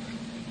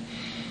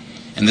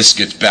 And this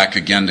gets back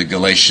again to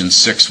Galatians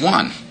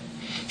 6:1.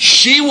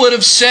 She would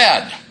have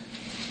said,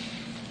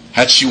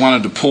 had she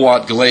wanted to pull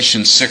out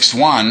Galatians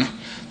 6:1,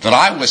 that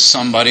I was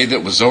somebody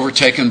that was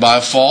overtaken by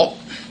a fault,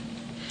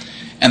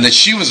 and that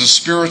she was a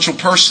spiritual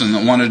person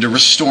that wanted to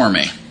restore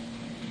me.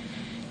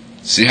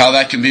 See how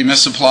that can be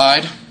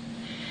misapplied?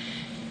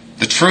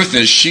 The truth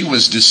is, she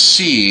was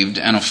deceived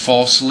and a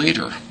false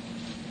leader.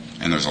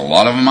 And there's a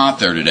lot of them out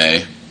there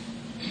today.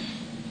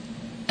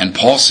 And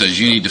Paul says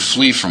you need to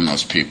flee from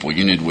those people.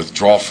 You need to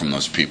withdraw from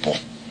those people.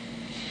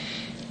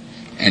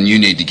 And you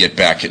need to get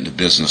back into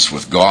business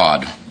with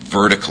God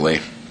vertically.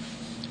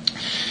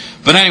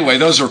 But anyway,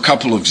 those are a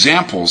couple of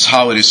examples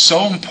how it is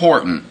so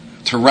important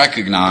to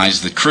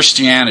recognize that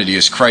Christianity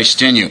is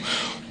Christ in you.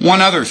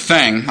 One other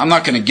thing, I'm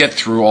not going to get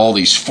through all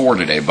these 4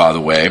 today, by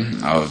the way,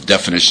 of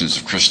definitions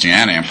of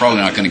Christianity. I'm probably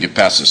not going to get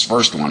past this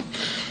first one.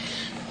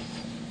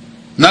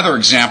 Another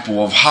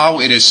example of how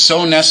it is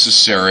so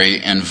necessary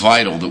and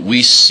vital that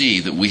we see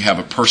that we have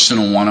a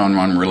personal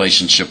one-on-one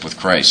relationship with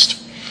Christ,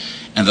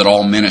 and that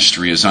all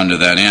ministry is unto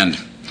that end.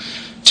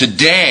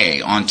 Today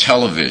on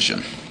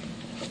television,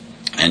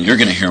 and you're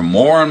going to hear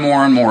more and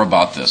more and more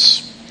about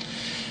this,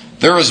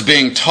 there is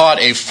being taught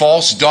a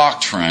false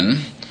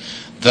doctrine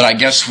that I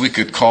guess we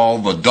could call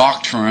the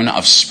doctrine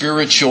of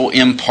spiritual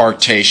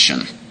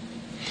impartation.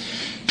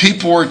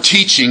 People are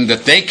teaching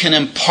that they can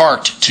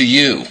impart to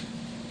you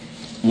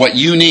what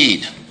you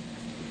need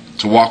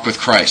to walk with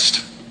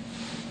Christ.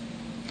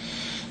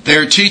 They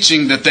are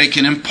teaching that they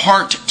can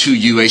impart to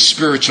you a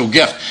spiritual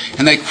gift.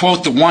 And they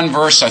quote the one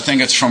verse, I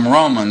think it's from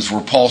Romans,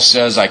 where Paul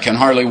says, I can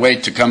hardly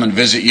wait to come and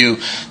visit you,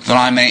 that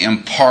I may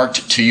impart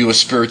to you a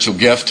spiritual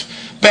gift.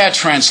 Bad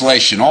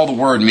translation. All the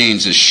word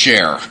means is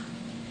share.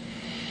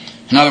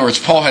 In other words,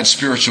 Paul had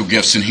spiritual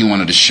gifts and he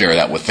wanted to share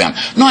that with them.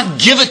 Not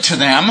give it to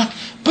them,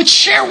 but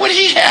share what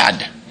he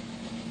had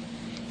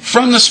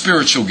from the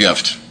spiritual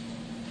gift.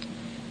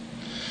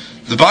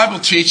 The Bible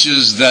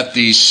teaches that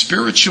the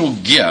spiritual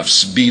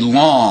gifts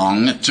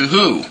belong to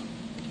who?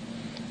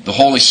 The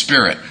Holy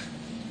Spirit.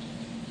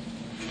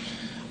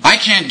 I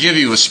can't give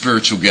you a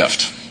spiritual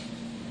gift,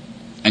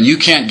 and you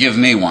can't give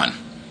me one.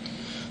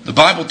 The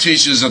Bible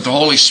teaches that the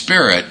Holy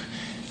Spirit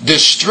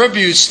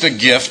distributes the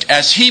gift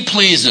as He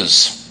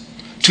pleases,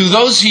 to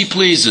those He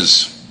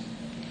pleases,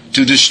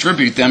 to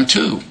distribute them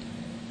to.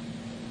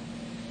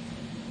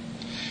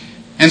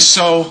 And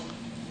so,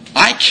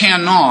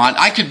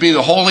 I could be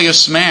the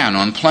holiest man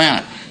on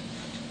planet.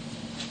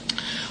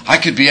 I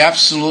could be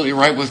absolutely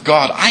right with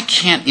God. I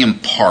can't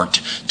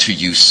impart to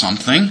you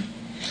something.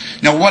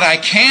 Now what I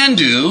can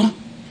do,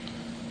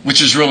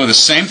 which is really the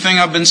same thing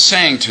I've been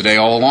saying today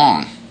all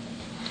along,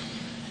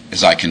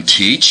 is I can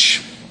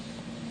teach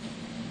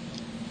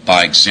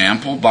by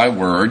example, by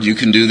word. You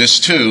can do this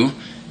too,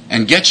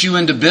 and get you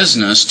into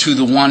business to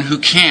the one who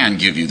can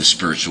give you the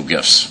spiritual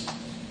gifts.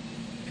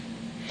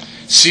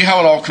 See how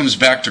it all comes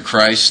back to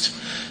Christ?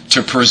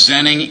 To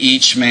presenting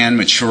each man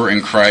mature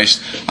in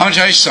Christ. I want to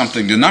tell you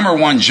something. The number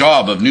one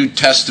job of New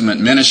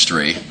Testament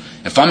ministry,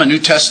 if I'm a New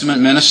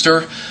Testament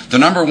minister, the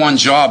number one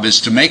job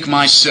is to make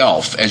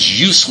myself as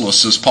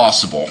useless as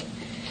possible.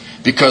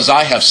 because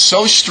I have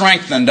so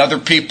strengthened other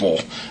people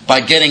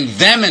by getting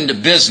them into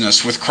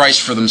business with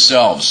Christ for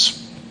themselves.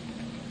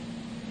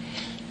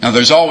 Now,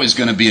 there's always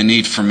going to be a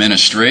need for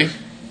ministry,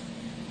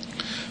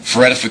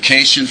 for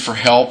edification, for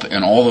help,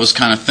 and all those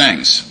kind of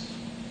things.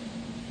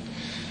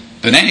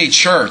 But any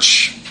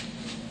church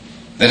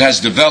that has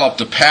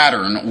developed a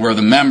pattern where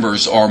the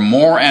members are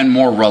more and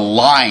more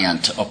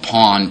reliant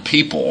upon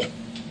people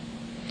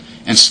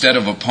instead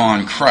of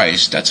upon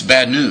Christ, that's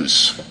bad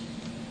news.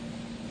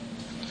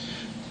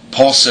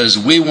 Paul says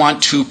we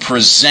want to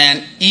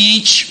present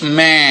each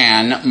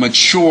man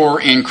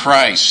mature in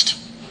Christ.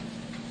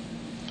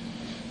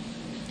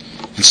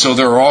 And so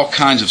there are all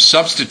kinds of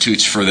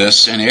substitutes for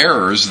this and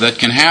errors that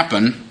can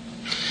happen,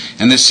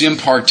 and this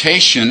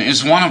impartation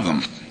is one of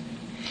them.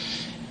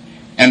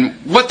 And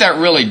what that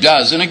really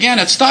does, and again,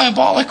 it's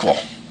diabolical.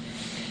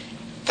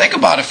 Think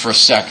about it for a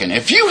second.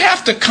 If you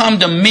have to come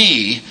to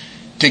me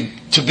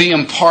to be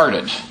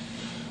imparted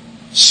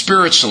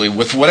spiritually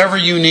with whatever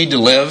you need to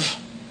live,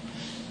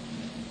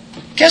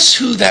 guess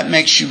who that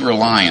makes you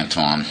reliant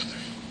on?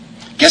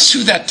 Guess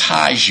who that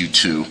ties you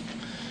to?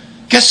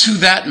 Guess who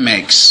that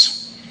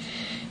makes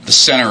the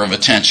center of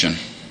attention?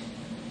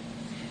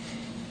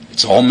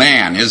 It's all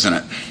man, isn't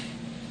it?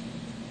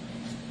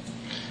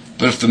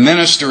 But if the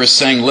minister is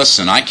saying,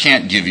 listen, I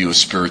can't give you a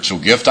spiritual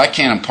gift, I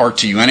can't impart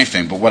to you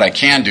anything, but what I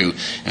can do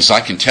is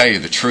I can tell you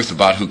the truth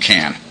about who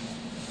can.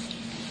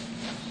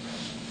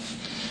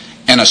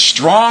 And a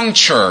strong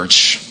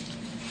church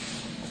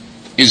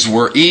is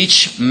where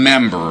each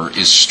member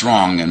is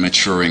strong and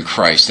mature in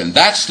Christ. And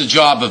that's the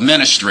job of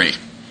ministry.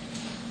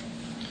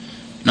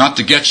 Not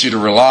to get you to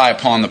rely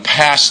upon the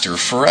pastor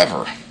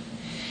forever.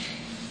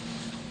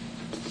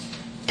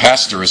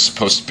 Pastor is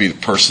supposed to be the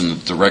person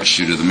that directs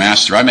you to the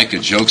master. I make a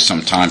joke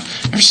sometimes.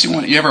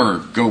 You ever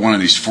go to one of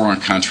these foreign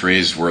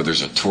countries where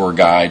there's a tour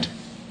guide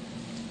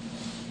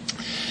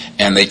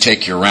and they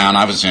take you around?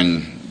 I was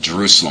in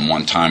Jerusalem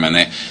one time,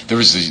 and there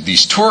was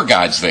these tour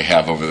guides they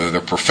have over there. They're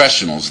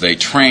professionals. They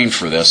train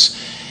for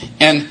this.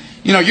 And,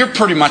 you're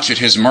pretty much at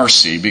his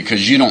mercy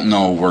because you don't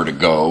know where to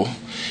go.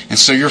 And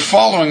so you're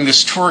following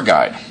this tour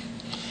guide.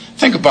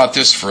 Think about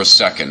this for a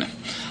second.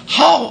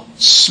 How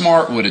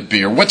smart would it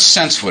be, or what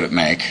sense would it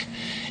make,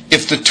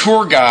 if the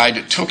tour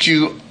guide took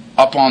you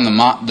up on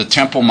the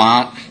Temple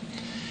Mount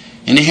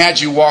and he had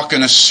you walk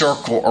in a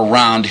circle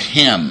around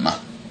him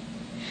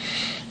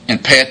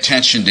and pay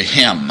attention to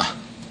him?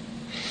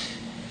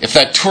 If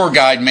that tour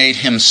guide made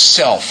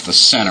himself the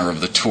center of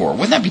the tour,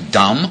 wouldn't that be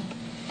dumb?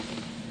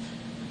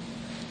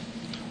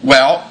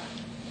 Well,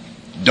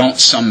 don't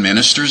some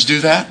ministers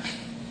do that?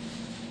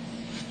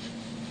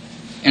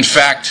 In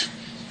fact,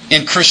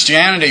 in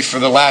Christianity for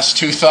the last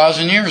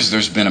 2,000 years,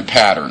 there's been a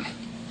pattern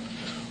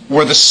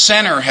where the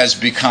center has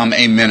become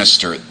a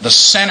minister. The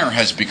center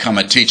has become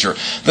a teacher.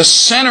 The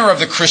center of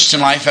the Christian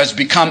life has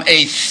become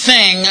a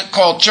thing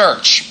called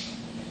church.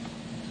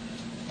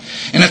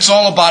 And it's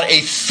all about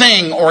a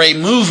thing or a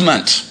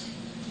movement.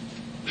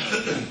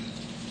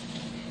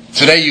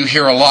 Today you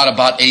hear a lot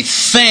about a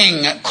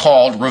thing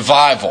called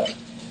revival.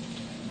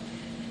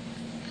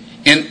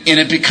 And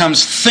it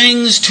becomes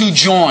things to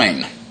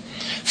join.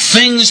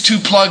 Things to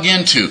plug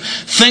into.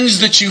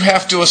 Things that you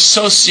have to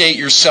associate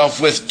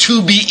yourself with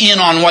to be in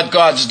on what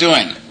God's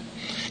doing.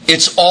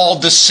 It's all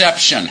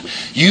deception.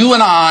 You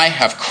and I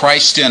have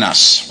Christ in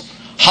us.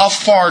 How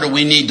far do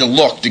we need to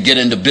look to get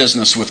into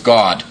business with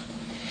God?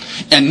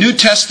 And New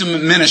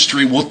Testament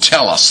ministry will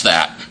tell us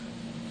that.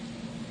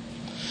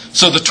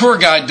 So the tour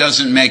guide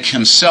doesn't make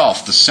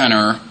himself the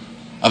center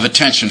of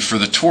attention for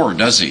the tour,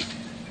 does he?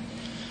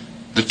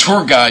 The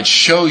tour guide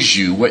shows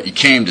you what you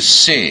came to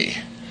see.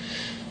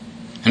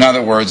 In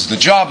other words, the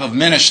job of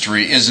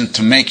ministry isn't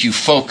to make you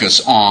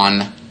focus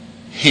on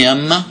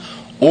him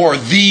or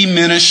the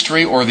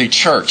ministry or the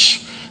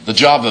church. The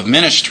job of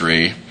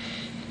ministry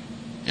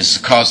is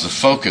to cause the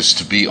focus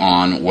to be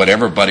on what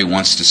everybody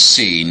wants to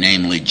see,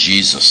 namely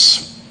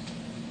Jesus.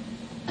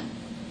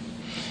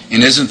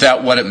 And isn't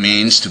that what it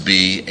means to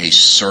be a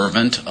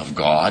servant of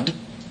God?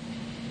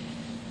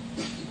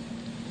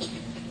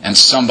 And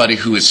somebody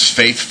who is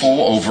faithful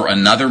over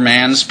another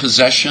man's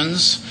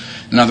possessions?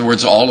 In other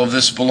words, all of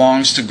this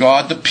belongs to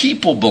God. The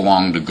people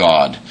belong to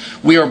God.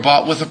 We are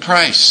bought with a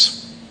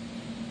price.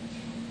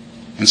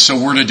 And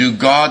so we're to do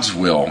God's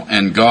will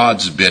and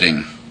God's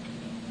bidding.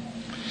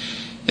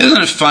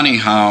 Isn't it funny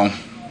how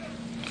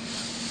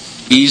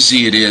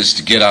easy it is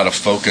to get out of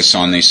focus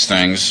on these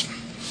things?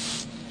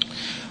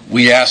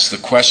 We ask the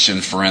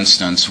question, for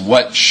instance,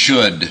 what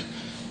should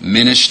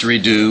ministry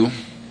do?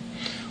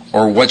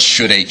 Or what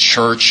should a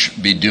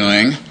church be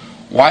doing?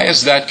 Why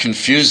is that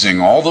confusing?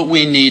 All that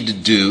we need to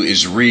do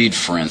is read,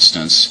 for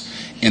instance,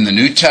 in the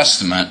New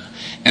Testament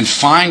and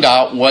find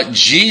out what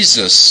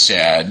Jesus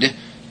said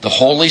the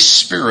Holy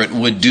Spirit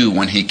would do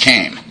when He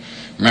came.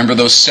 Remember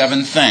those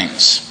 7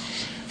 things.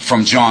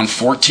 from John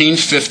 14,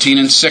 15,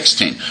 and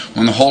 16.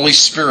 When the Holy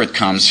Spirit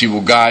comes, He will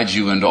guide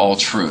you into all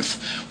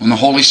truth. When the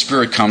Holy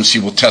Spirit comes, He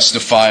will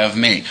testify of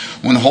me.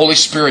 When the Holy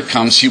Spirit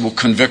comes, He will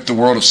convict the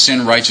world of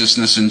sin,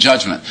 righteousness, and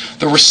judgment.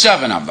 There were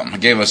 7 of them. I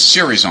gave a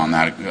series on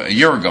that a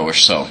year ago or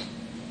so.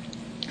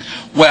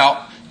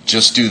 Well,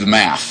 just do the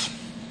math.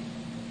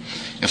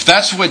 If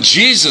that's what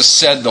Jesus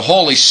said the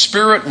Holy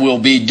Spirit will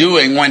be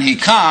doing when He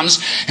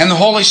comes, and the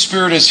Holy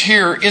Spirit is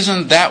here,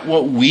 isn't that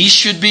what we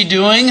should be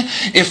doing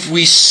if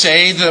we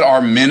say that our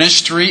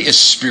ministry is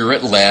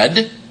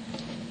Spirit-led?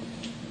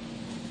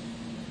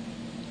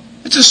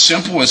 It's as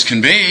simple as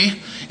can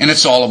be, and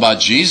it's all about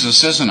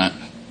Jesus, isn't it?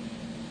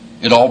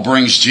 It all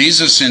brings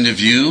Jesus into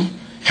view,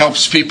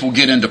 helps people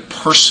get into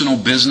personal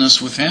business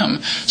with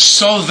Him,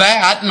 so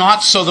that,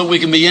 not so that we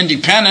can be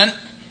independent,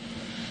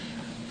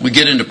 we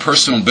get into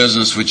personal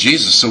business with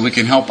Jesus so we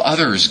can help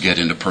others get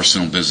into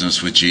personal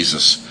business with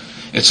Jesus.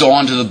 It's all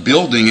unto the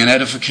building and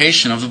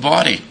edification of the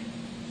body.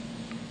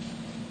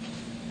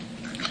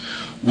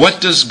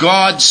 What does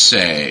God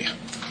say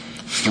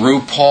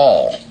through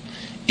Paul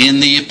in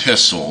the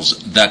epistles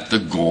that the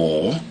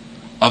goal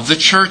of the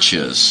church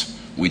is?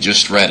 We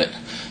just read it.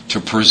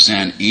 To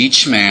present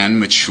each man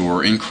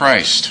mature in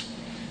Christ.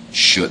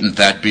 Shouldn't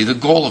that be the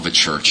goal of a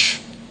church?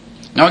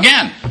 Now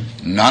again,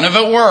 none of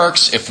it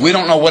works if we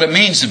don't know what it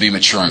means to be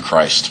mature in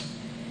Christ.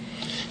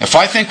 If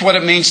I think what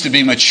it means to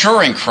be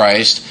mature in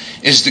Christ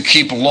is to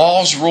keep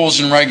laws, rules,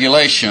 and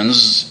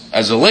regulations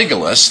as a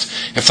legalist,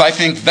 if I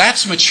think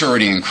that's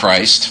maturity in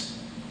Christ,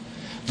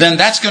 then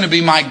that's going to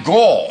be my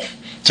goal,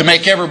 to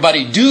make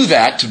everybody do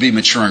that to be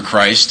mature in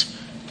Christ,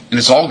 and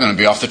it's all going to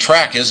be off the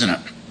track, isn't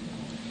it?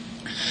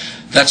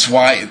 That's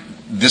why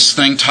this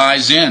thing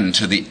ties in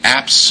to the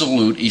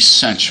absolute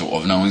essential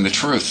of knowing the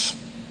truth.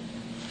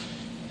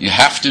 You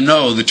have to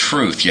know the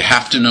truth. You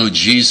have to know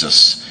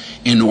Jesus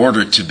in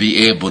order to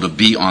be able to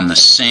be on the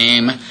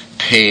same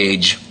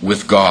page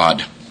with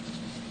God.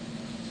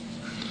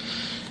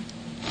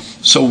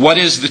 So what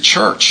is the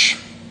church?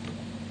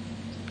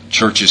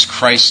 Church is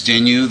Christ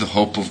in you, the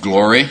hope of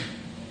glory.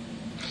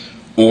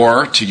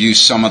 Or, to use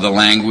some of the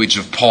language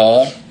of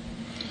Paul,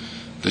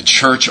 the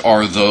church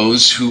are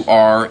those who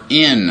are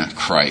in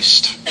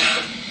Christ.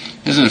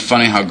 Isn't it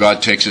funny how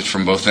God takes it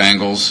from both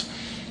angles?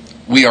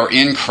 We are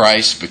in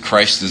Christ, but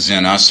Christ is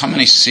in us. How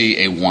many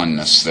see a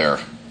oneness there?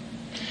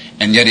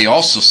 And yet He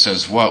also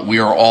says what? We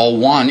are all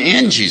one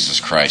in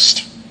Jesus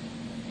Christ.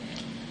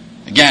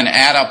 Again,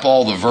 add up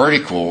all the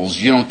verticals.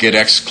 You don't get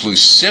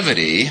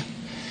exclusivity.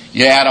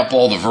 You add up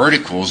all the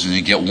verticals and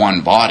you get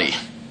one body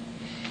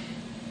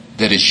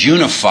that is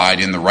unified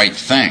in the right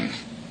thing.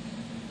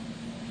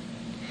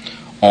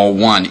 All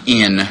one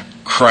in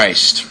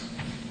Christ.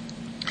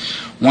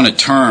 I want to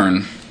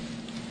turn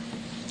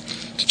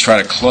to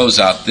try to close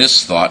out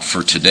this thought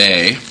for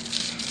today.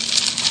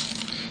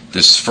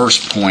 This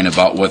first point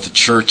about what the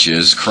church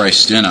is,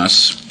 Christ in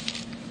us,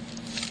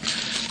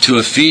 to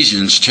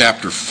Ephesians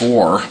chapter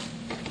 4.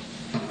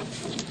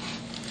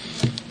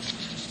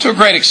 To a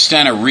great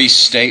extent, a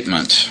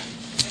restatement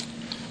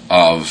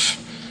of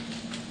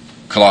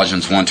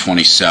Colossians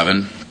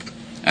 1:27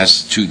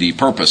 as to the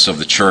purpose of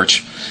the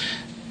church.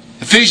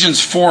 Ephesians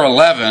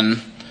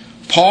 4:11,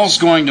 Paul's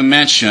going to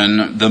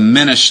mention the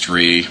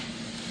ministry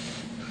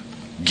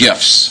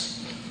gifts.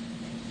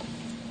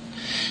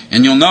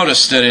 And you'll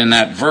notice that in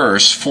that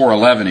verse,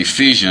 4:11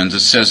 Ephesians, it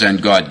says,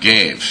 and God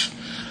gave.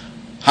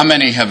 How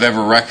many have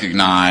ever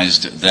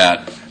recognized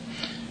that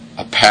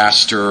a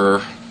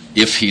pastor,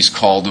 if he's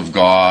called of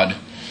God,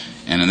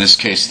 and in this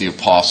case the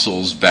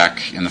apostles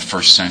back in the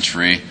first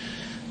century,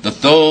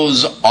 that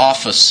those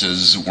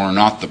offices were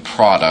not the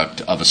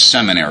product of a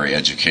seminary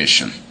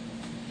education?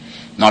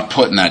 Not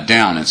putting that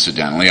down,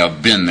 incidentally.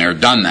 I've been there,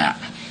 done that.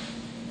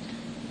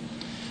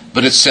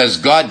 But it says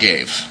God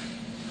gave.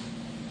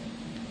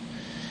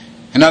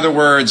 In other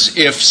words,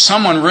 if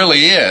someone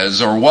really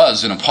is or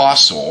was an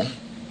apostle,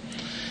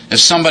 if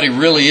somebody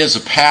really is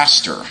a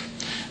pastor,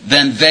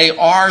 then they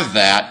are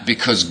that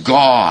because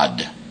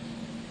God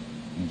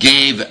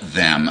gave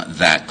them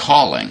that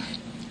calling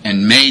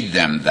and made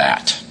them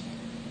that.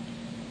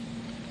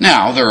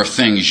 Now, there are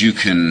things you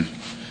can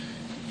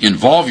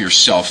involve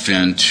yourself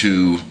in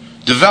to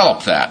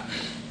develop that.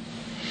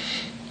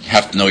 You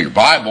have to know your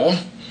Bible.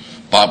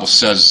 The Bible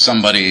says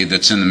somebody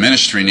that's in the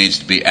ministry needs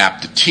to be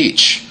apt to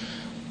teach.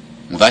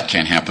 Well, that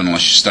can't happen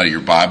unless you study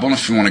your Bible. And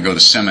if you want to go to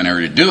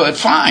seminary to do it,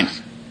 fine.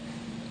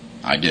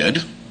 I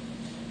did.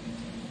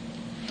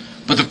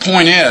 But the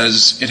point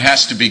is, it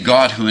has to be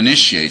God who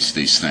initiates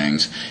these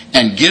things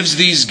and gives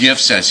these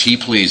gifts as He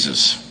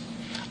pleases.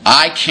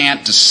 I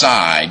can't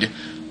decide,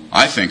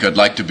 I think I'd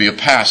like to be a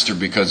pastor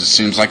because it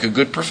seems like a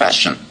good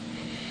profession.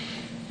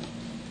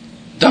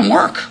 Doesn't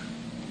work.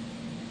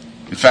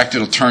 In fact,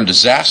 it'll turn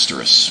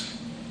disastrous.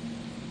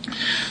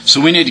 So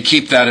we need to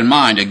keep that in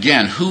mind.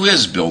 Again, who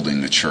is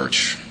building the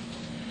church?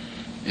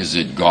 Is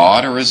it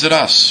God or is it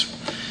us?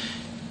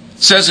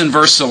 It says in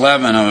verse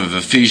 11 of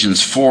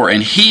Ephesians 4,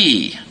 and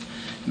He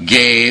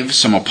gave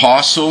some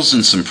apostles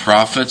and some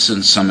prophets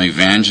and some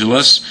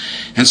evangelists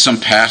and some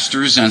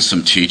pastors and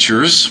some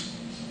teachers.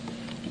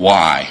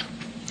 Why?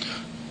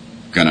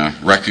 Going to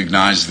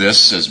recognize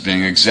this as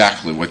being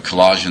exactly what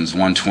Colossians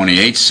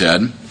 1:28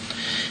 said.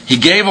 He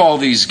gave all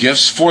these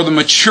gifts for the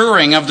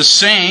maturing of the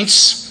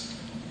saints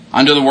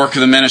unto the work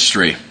of the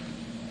ministry,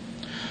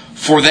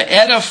 for the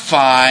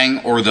edifying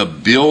or the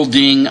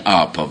building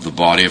up of the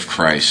body of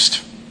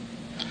Christ,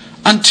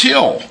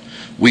 until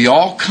we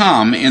all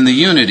come in the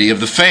unity of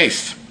the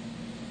faith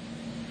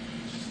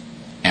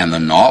and the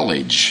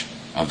knowledge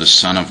of the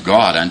Son of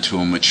God unto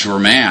a mature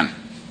man.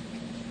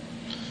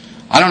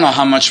 I don't know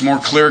how much more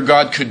clear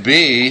God could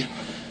be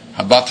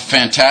about the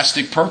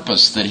fantastic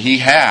purpose that He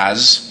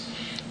has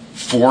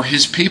for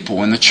His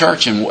people in the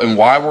church and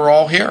why we're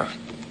all here.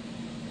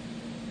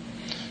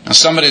 Now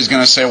somebody's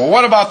going to say, well,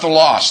 what about the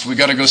lost? We've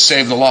got to go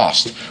save the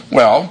lost.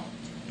 Well,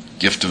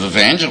 gift of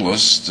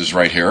evangelist is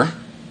right here.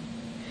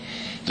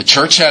 The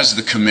church has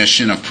the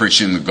commission of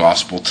preaching the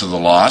gospel to the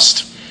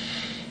lost.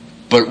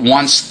 But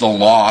once the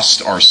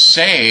lost are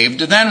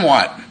saved, then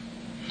what?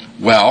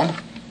 Well,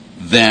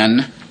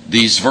 then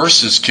these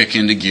verses kick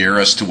into gear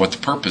as to what the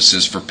purpose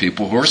is for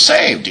people who are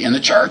saved in the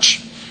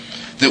church.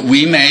 That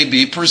we may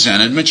be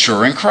presented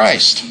mature in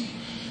Christ.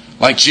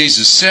 Like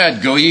Jesus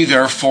said, go ye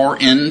therefore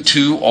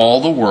into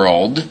all the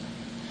world,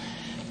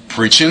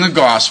 preaching the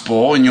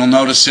gospel. And you'll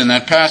notice in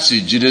that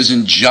passage, it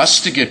isn't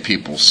just to get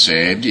people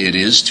saved, it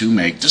is to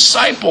make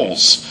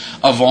disciples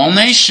of all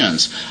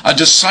nations. A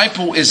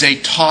disciple is a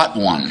taught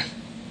one.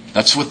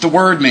 That's what the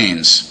word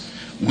means.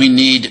 We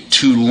need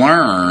to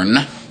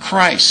learn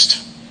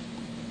Christ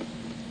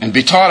and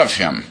be taught of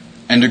Him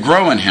and to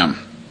grow in Him.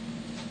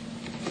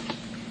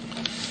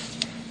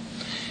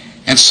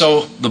 And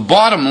so the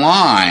bottom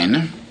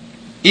line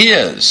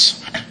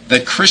is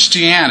that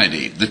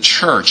Christianity, the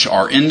church,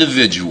 are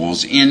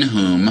individuals in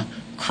whom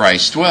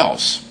Christ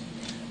dwells.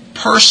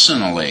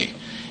 Personally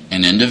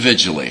and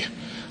individually.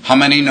 How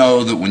many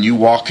know that when you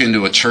walk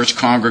into a church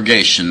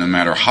congregation, no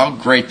matter how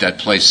great that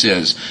place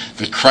is,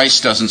 that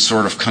Christ doesn't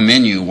sort of come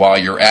in you while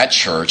you're at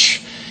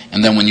church,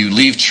 and then when you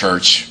leave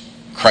church,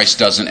 Christ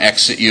doesn't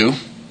exit you?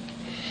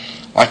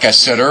 Like I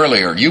said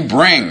earlier, you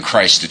bring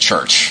Christ to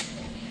church.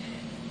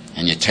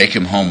 And you take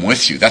Him home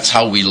with you. That's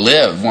how we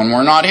live when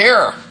we're not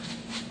here.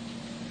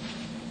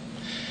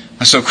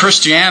 And so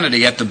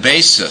Christianity at the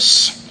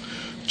basis,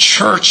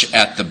 church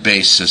at the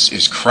basis,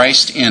 is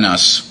Christ in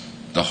us,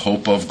 the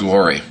hope of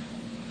glory.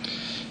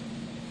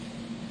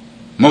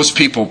 Most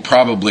people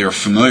probably are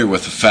familiar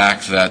with the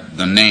fact that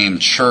the name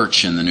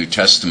church in the New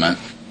Testament,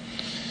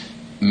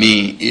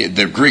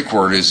 the Greek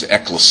word is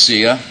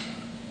ekklesia.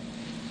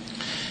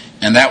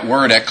 And that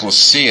word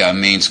ekklesia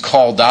means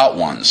called out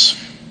ones.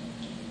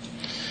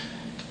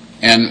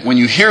 And when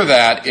you hear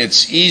that,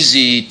 it's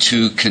easy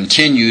to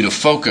continue to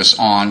focus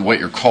on what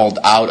you're called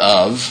out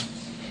of,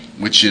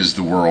 which is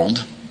the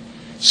world,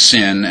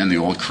 sin, and the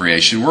old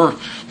creation.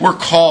 We're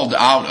called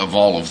out of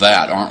all of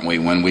that, aren't we,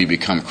 when we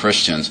become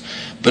Christians?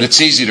 But it's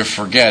easy to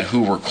forget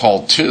who we're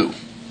called to.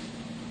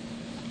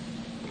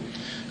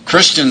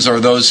 Christians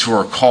are those who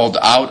are called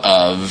out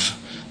of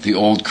the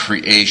old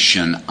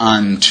creation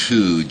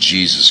unto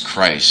Jesus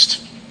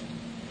Christ.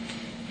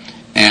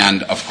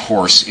 And, of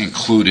course,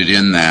 included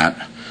in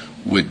that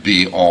would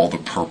be all the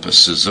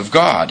purposes of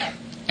God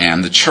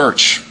and the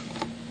church.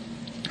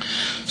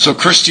 So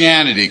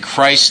Christianity,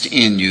 Christ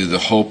in you, the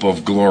hope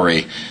of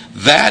glory,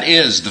 that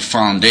is the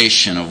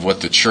foundation of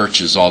what the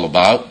church is all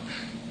about.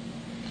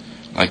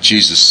 Like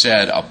Jesus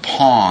said,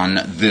 upon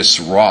this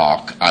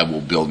rock I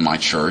will build my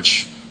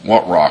church.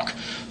 What rock?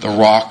 The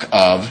rock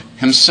of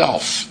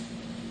Himself.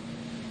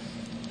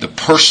 The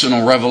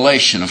personal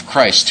revelation of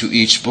Christ to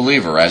each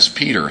believer, as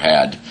Peter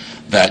had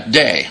that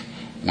day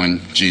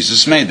when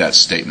Jesus made that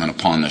statement,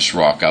 upon this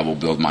rock I will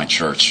build my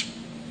church.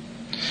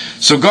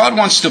 So God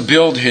wants to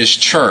build His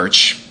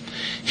church.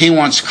 He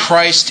wants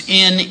Christ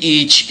in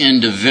each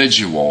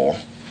individual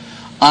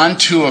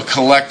unto a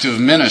collective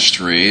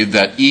ministry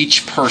that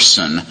each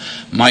person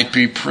might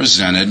be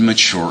presented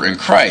mature in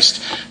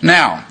Christ.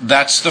 Now,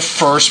 that's the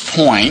first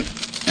point,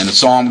 and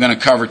it's all I'm going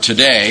to cover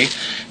today,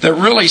 that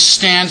really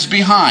stands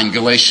behind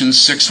Galatians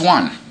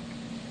 6:1.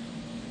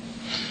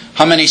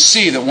 How many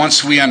see that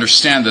once we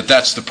understand that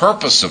that's the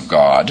purpose of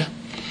God,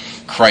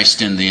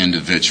 Christ in the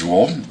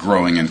individual,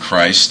 growing in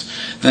Christ,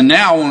 then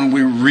now when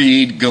we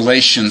read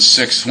Galatians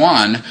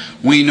 6:1,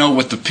 we know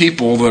what the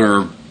people that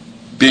are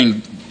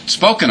being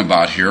spoken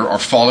about here are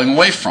falling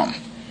away from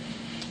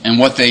and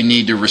what they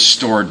need to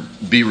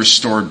be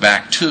restored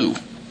back to.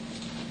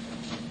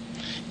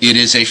 It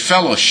is a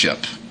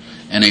fellowship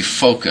and a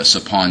focus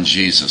upon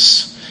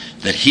Jesus,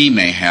 that He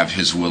may have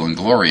His will and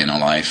glory in our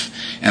life,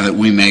 and that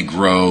we may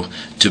grow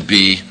to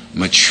be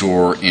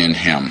mature in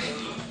Him.